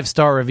a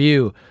 5-star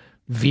review,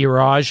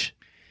 Viraj.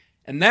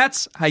 And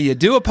that's how you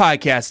do a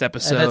podcast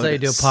episode. And that's how you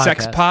do a podcast.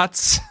 Sex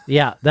pots.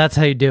 Yeah, that's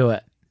how you do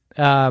it.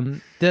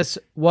 This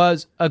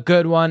was a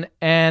good one,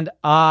 and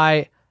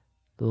I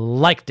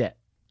liked it.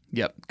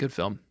 Yep, good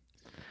film.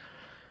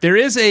 There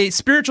is a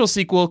spiritual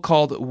sequel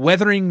called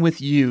Weathering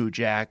with You,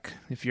 Jack.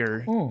 If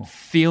you're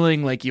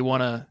feeling like you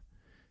want to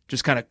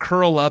just kind of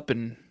curl up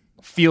and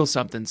feel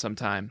something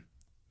sometime.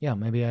 Yeah,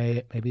 maybe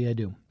I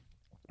do.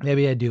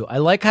 Maybe I do. I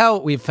like how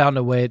we've found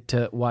a way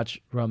to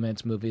watch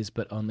romance movies,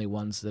 but only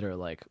ones that are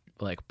like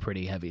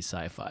pretty heavy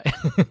sci-fi.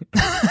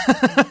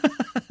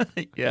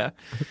 Yeah.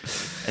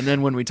 And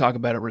then when we talk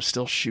about it, we're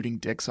still shooting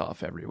dicks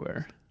off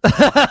everywhere.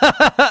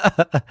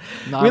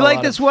 We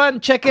like this one.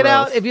 Check it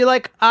out. If you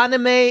like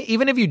anime,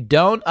 even if you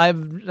don't,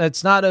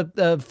 it's not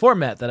a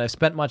format that I've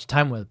spent much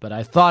time with, but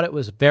I thought it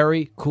was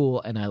very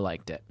cool and I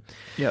liked it.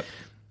 Yep.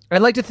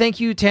 I'd like to thank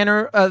you,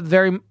 Tanner,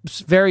 very,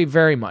 very,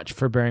 very much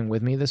for bearing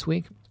with me this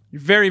week.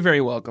 You're very,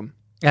 very welcome.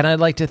 And I'd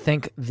like to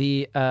thank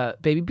the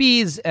baby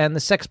bees and the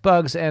sex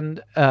bugs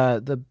and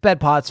the bed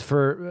pots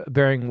for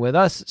bearing with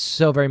us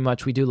so very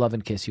much. We do love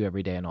and kiss you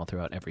every day and all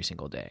throughout every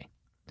single day.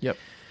 Yep.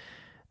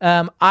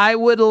 I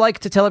would like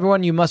to tell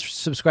everyone you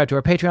must subscribe to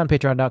our Patreon,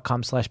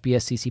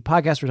 patreon.com/BSCC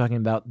podcast. We're talking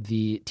about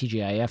the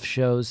TGIF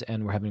shows,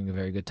 and we're having a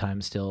very good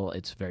time still.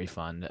 It's very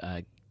fun.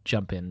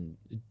 Jump in,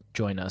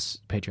 join us,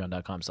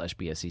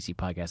 patreon.com/BSCC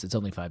podcast. It's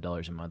only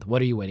 $5 a month.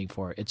 What are you waiting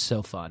for? It's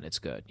so fun. It's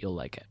good. You'll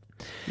like it.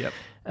 Yep.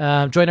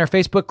 Join our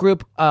Facebook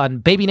group on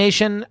Baby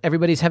Nation.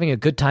 Everybody's having a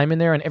good time in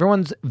there, and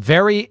everyone's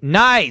very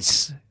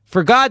nice.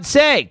 For God's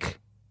sake.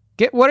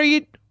 What are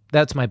you...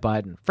 That's my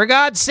Biden. For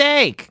God's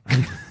sake.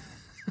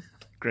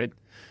 Great.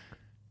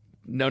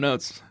 No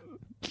notes.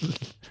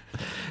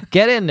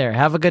 Get in there.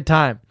 Have a good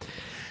time.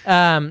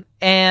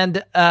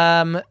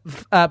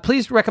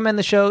 Please recommend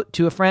the show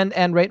to a friend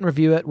and rate and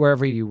review it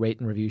wherever you rate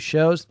and review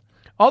shows.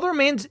 All that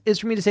remains is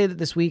for me to say that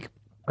this week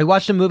I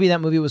watched a movie.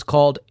 That movie was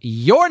called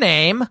Your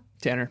Name.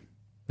 Tanner.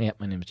 Yeah,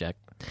 my name is Jack.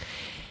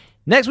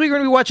 Next week, we're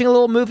going to be watching a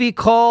little movie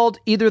called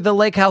either The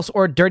Lake House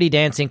or Dirty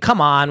Dancing. Come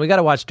on, we got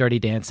to watch Dirty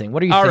Dancing.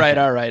 What are you thinking?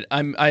 All right.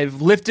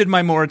 I've lifted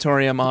my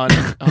moratorium on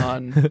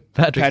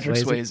Patrick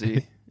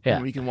Swayze. Yeah.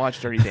 And we can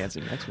watch Dirty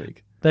Dancing next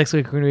week. Next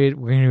week, we're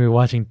going to be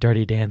watching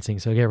Dirty Dancing,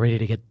 so get ready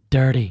to get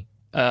dirty.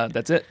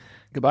 That's it.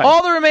 Goodbye.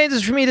 All that remains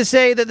is for me to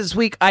say that this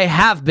week I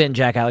have been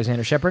Jack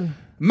Alexander Shepard.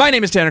 My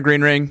name is Tanner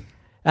Greenring.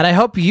 And I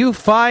hope you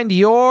find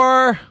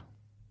your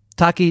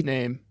Taki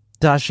name.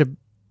 Dasha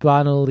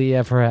Bonali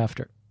Ever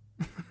After.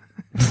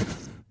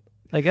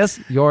 I guess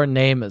your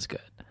name is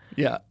good.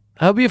 Yeah.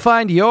 I hope you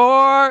find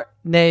your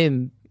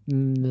name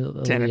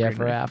Tanner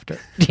Ever After.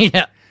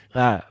 Yeah.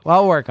 All right. Well,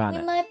 I'll work on it.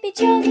 We might be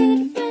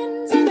childhood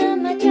friends and I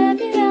might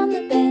drive you round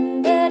the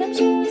bend, but I'm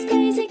sure as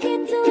crazy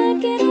kids will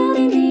work it out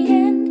in the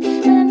end.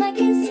 I might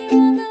kiss you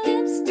on the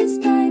lips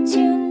despite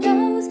your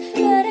nose,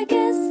 but I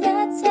guess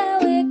that's how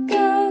it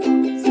goes.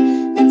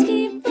 Let's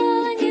keep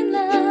falling in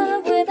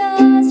love with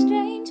our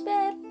strange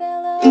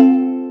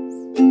bedfellows.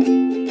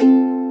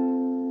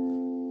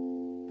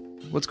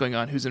 What's going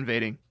on? Who's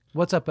invading?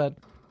 What's up, bud?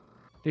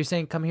 You're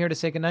saying come here to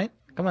say goodnight?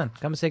 Come on,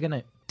 come and say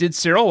goodnight. Did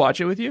Cyril watch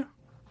it with you?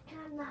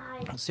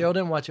 Cyril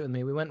didn't watch it with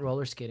me. We went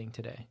roller skating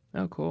today.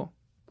 Oh, cool.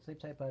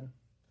 Sleep tight, bud.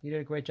 You did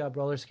a great job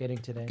roller skating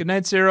today. Good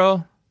night,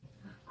 Cyril.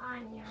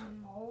 On your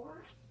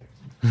more.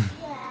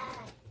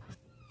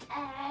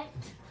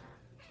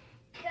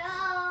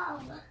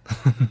 Go.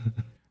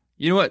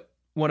 You know what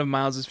one of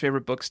Miles's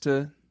favorite books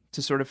to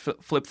sort of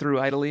flip through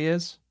idly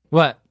is?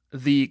 What?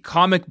 The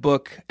comic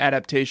book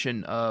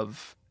adaptation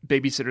of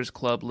Babysitter's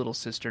Club Little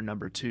Sister No.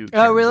 2.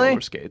 Oh, really?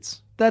 Roller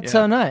skates. That's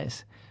so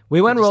nice. We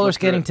went Just roller look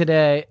skating through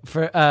today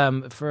for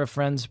a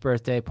friend's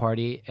birthday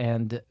party,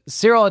 and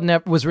Cyril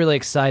was really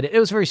excited. It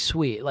was very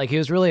sweet. Like, he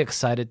was really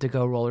excited to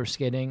go roller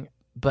skating,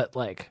 but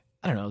like,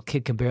 I don't know,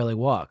 kid can barely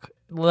walk,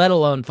 let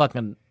alone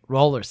fucking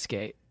roller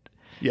skate.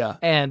 Yeah.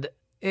 And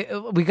it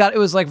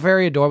was like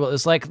very adorable. It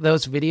was like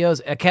those videos.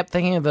 I kept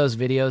thinking of those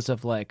videos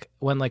of like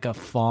when like a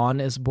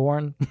fawn is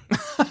born.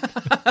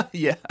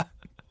 Yeah.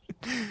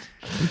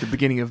 Like the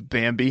beginning of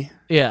Bambi.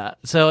 Yeah.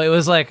 So it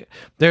was like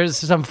there's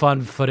some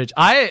fun footage.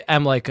 I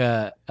am like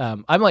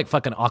I'm like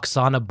fucking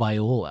Oksana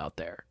Bayul out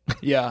there.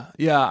 Yeah,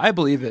 I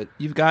believe it.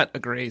 You've got a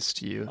grace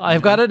to you.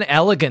 I've got an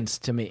elegance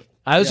to me.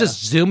 I was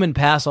just zooming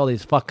past all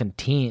these fucking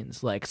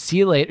teens. Like, see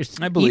you later.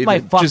 I believe Eat my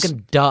it.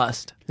 fucking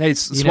dust. Hey,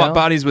 swap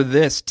bodies with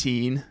this,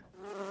 teen.